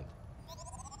you find?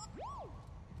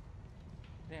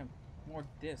 Damn, more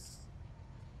discs.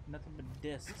 Nothing but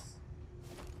discs.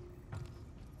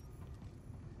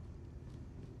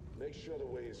 Make sure the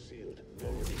way is sealed.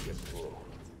 Nobody gets through.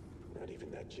 Not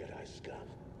even that Jedi scum.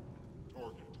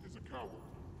 Target is a coward.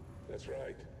 That's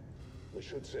right. We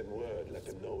should send word, let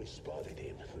them know we spotted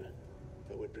him.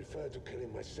 I would prefer to kill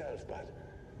him myself, but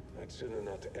I'd sooner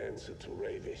not answer to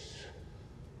Ravis.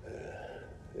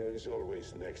 There is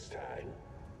always next time.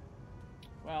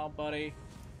 Well, buddy.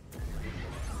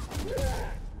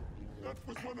 That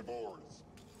was one of ours.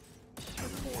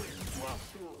 Deploying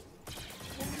blaster.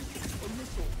 Releasing a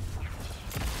missile.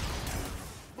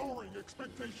 Lowering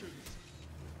expectations.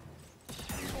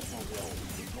 Overwhelm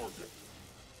the target.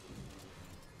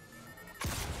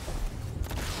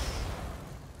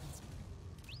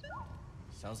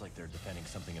 Sounds like they're defending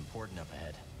something important up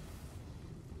ahead.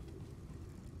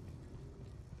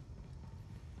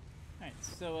 Alright,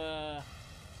 so,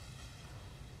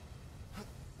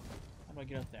 how do I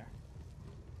get up there?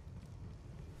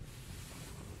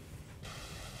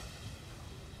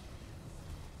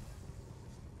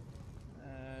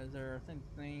 Is there a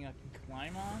thing I can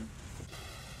climb on?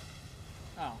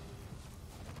 Oh.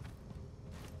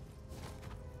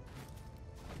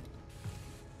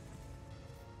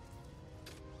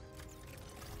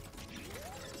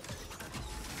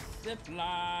 Zip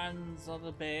lines are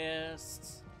the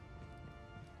best.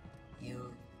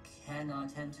 You cannot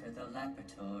enter the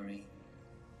laboratory.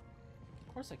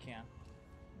 Of course I can.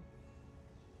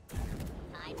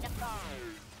 Time to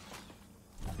burn.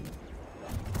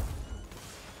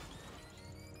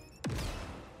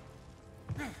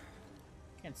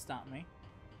 Can't stop me.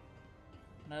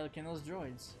 Neither can those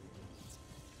droids.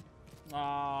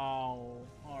 Oh,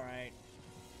 alright.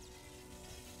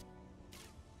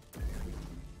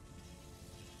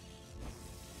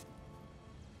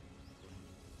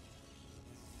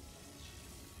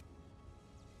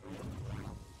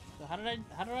 So how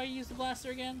do I use the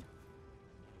blaster again?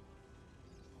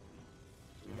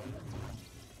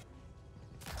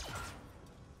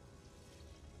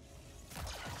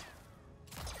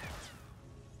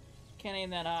 Can't aim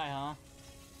that high, huh?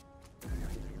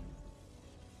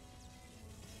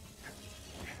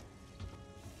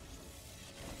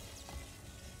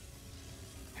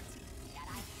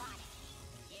 Jedi spotted.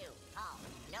 You, halt.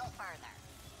 No further.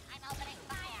 I'm opening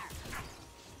fire.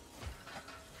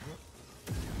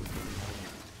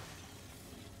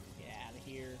 Get out of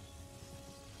here.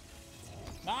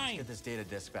 Let's Mine! get this data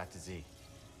disk back to Z.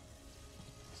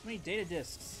 So many data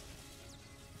disks.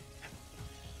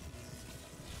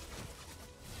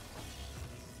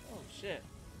 Oh shit.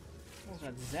 Almost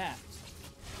got zapped.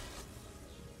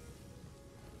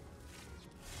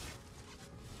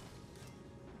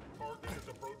 Target is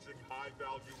approaching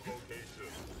high-value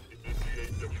location.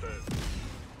 Initiate defense.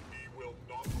 He will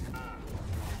not pass.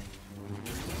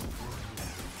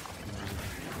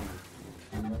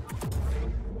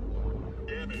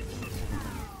 Damage.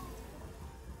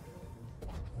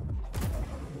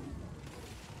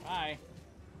 Bye.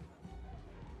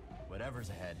 Whatever's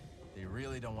ahead, they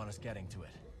really don't want us getting to it.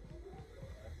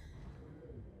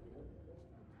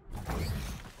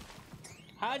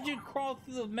 How'd you crawl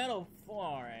through the metal?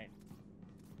 Alright.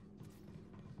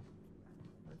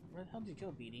 Where the hell did you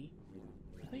go, BD?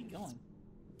 Where are you going?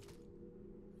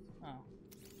 Oh.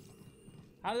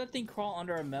 How did that thing crawl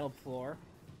under a metal floor?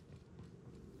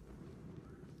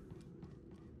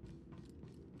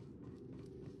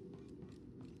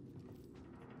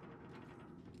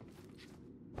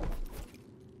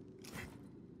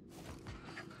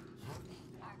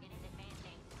 Target is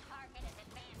advancing. Target is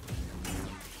advancing.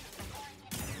 Deploying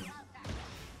it closer.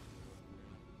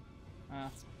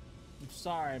 I'm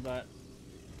sorry, but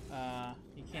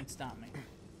you can't stop me.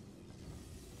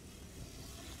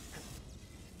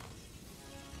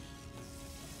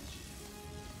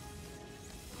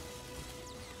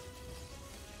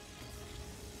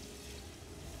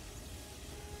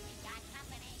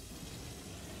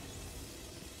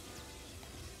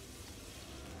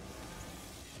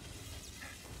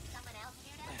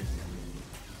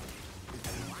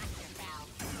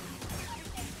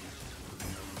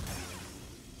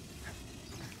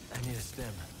 stim.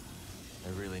 I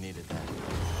really needed that.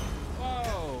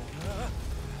 Whoa!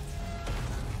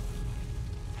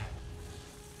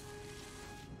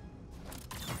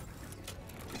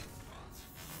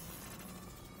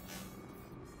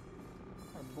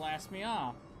 Or blast me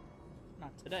off.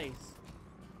 Not today's.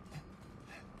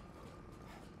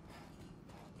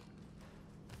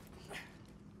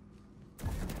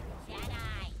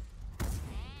 Jedi!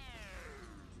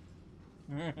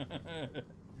 What'd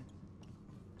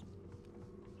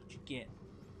you get?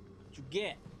 What'd you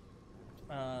get?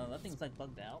 That thing's like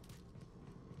bugged out.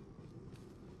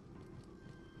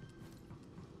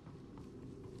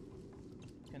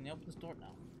 Can they open this door now?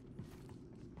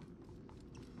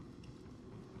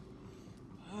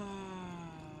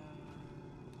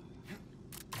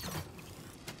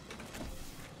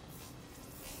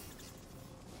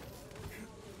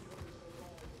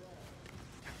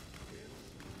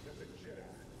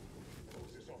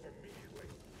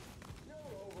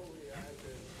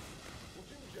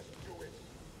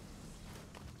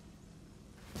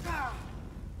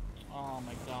 Oh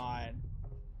my god.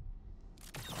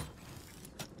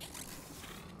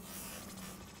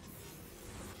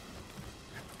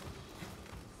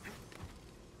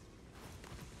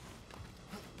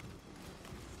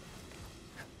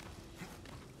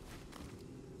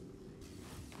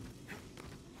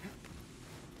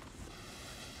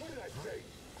 What did I say?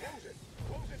 Close it!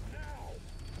 Close it now!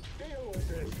 Deal with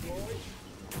this, boy!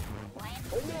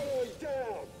 Another one's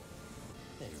down!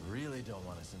 They really don't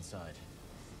want us inside.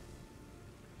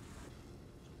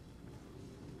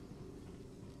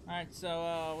 Alright,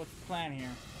 so, what's the plan here?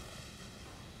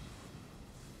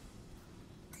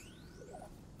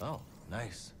 Oh,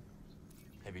 nice.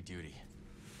 Heavy duty.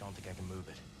 Don't think I can move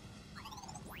it.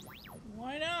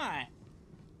 Why not?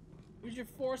 Use your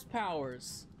force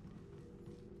powers.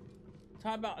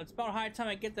 It's about high time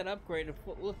I get that upgrade to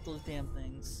lift those damn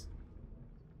things.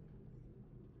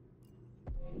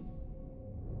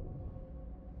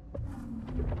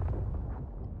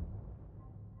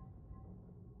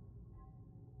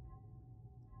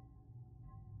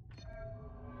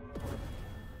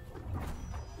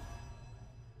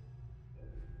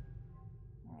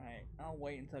 Alright, I'll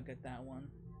wait until I get that one.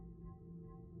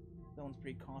 That one's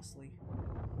pretty costly.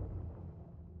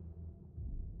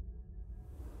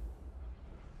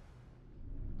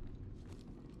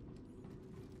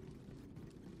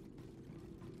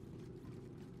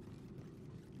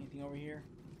 Anything over here?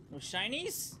 No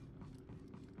shinies?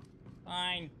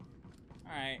 Fine.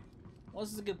 Alright. Well,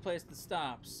 this is a good place to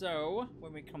stop. So,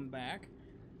 when we come back,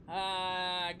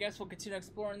 I guess we'll continue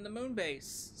exploring the moon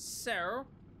base. So,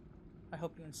 I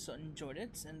hope you enjoyed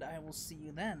it, and I will see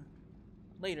you then.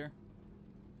 Later.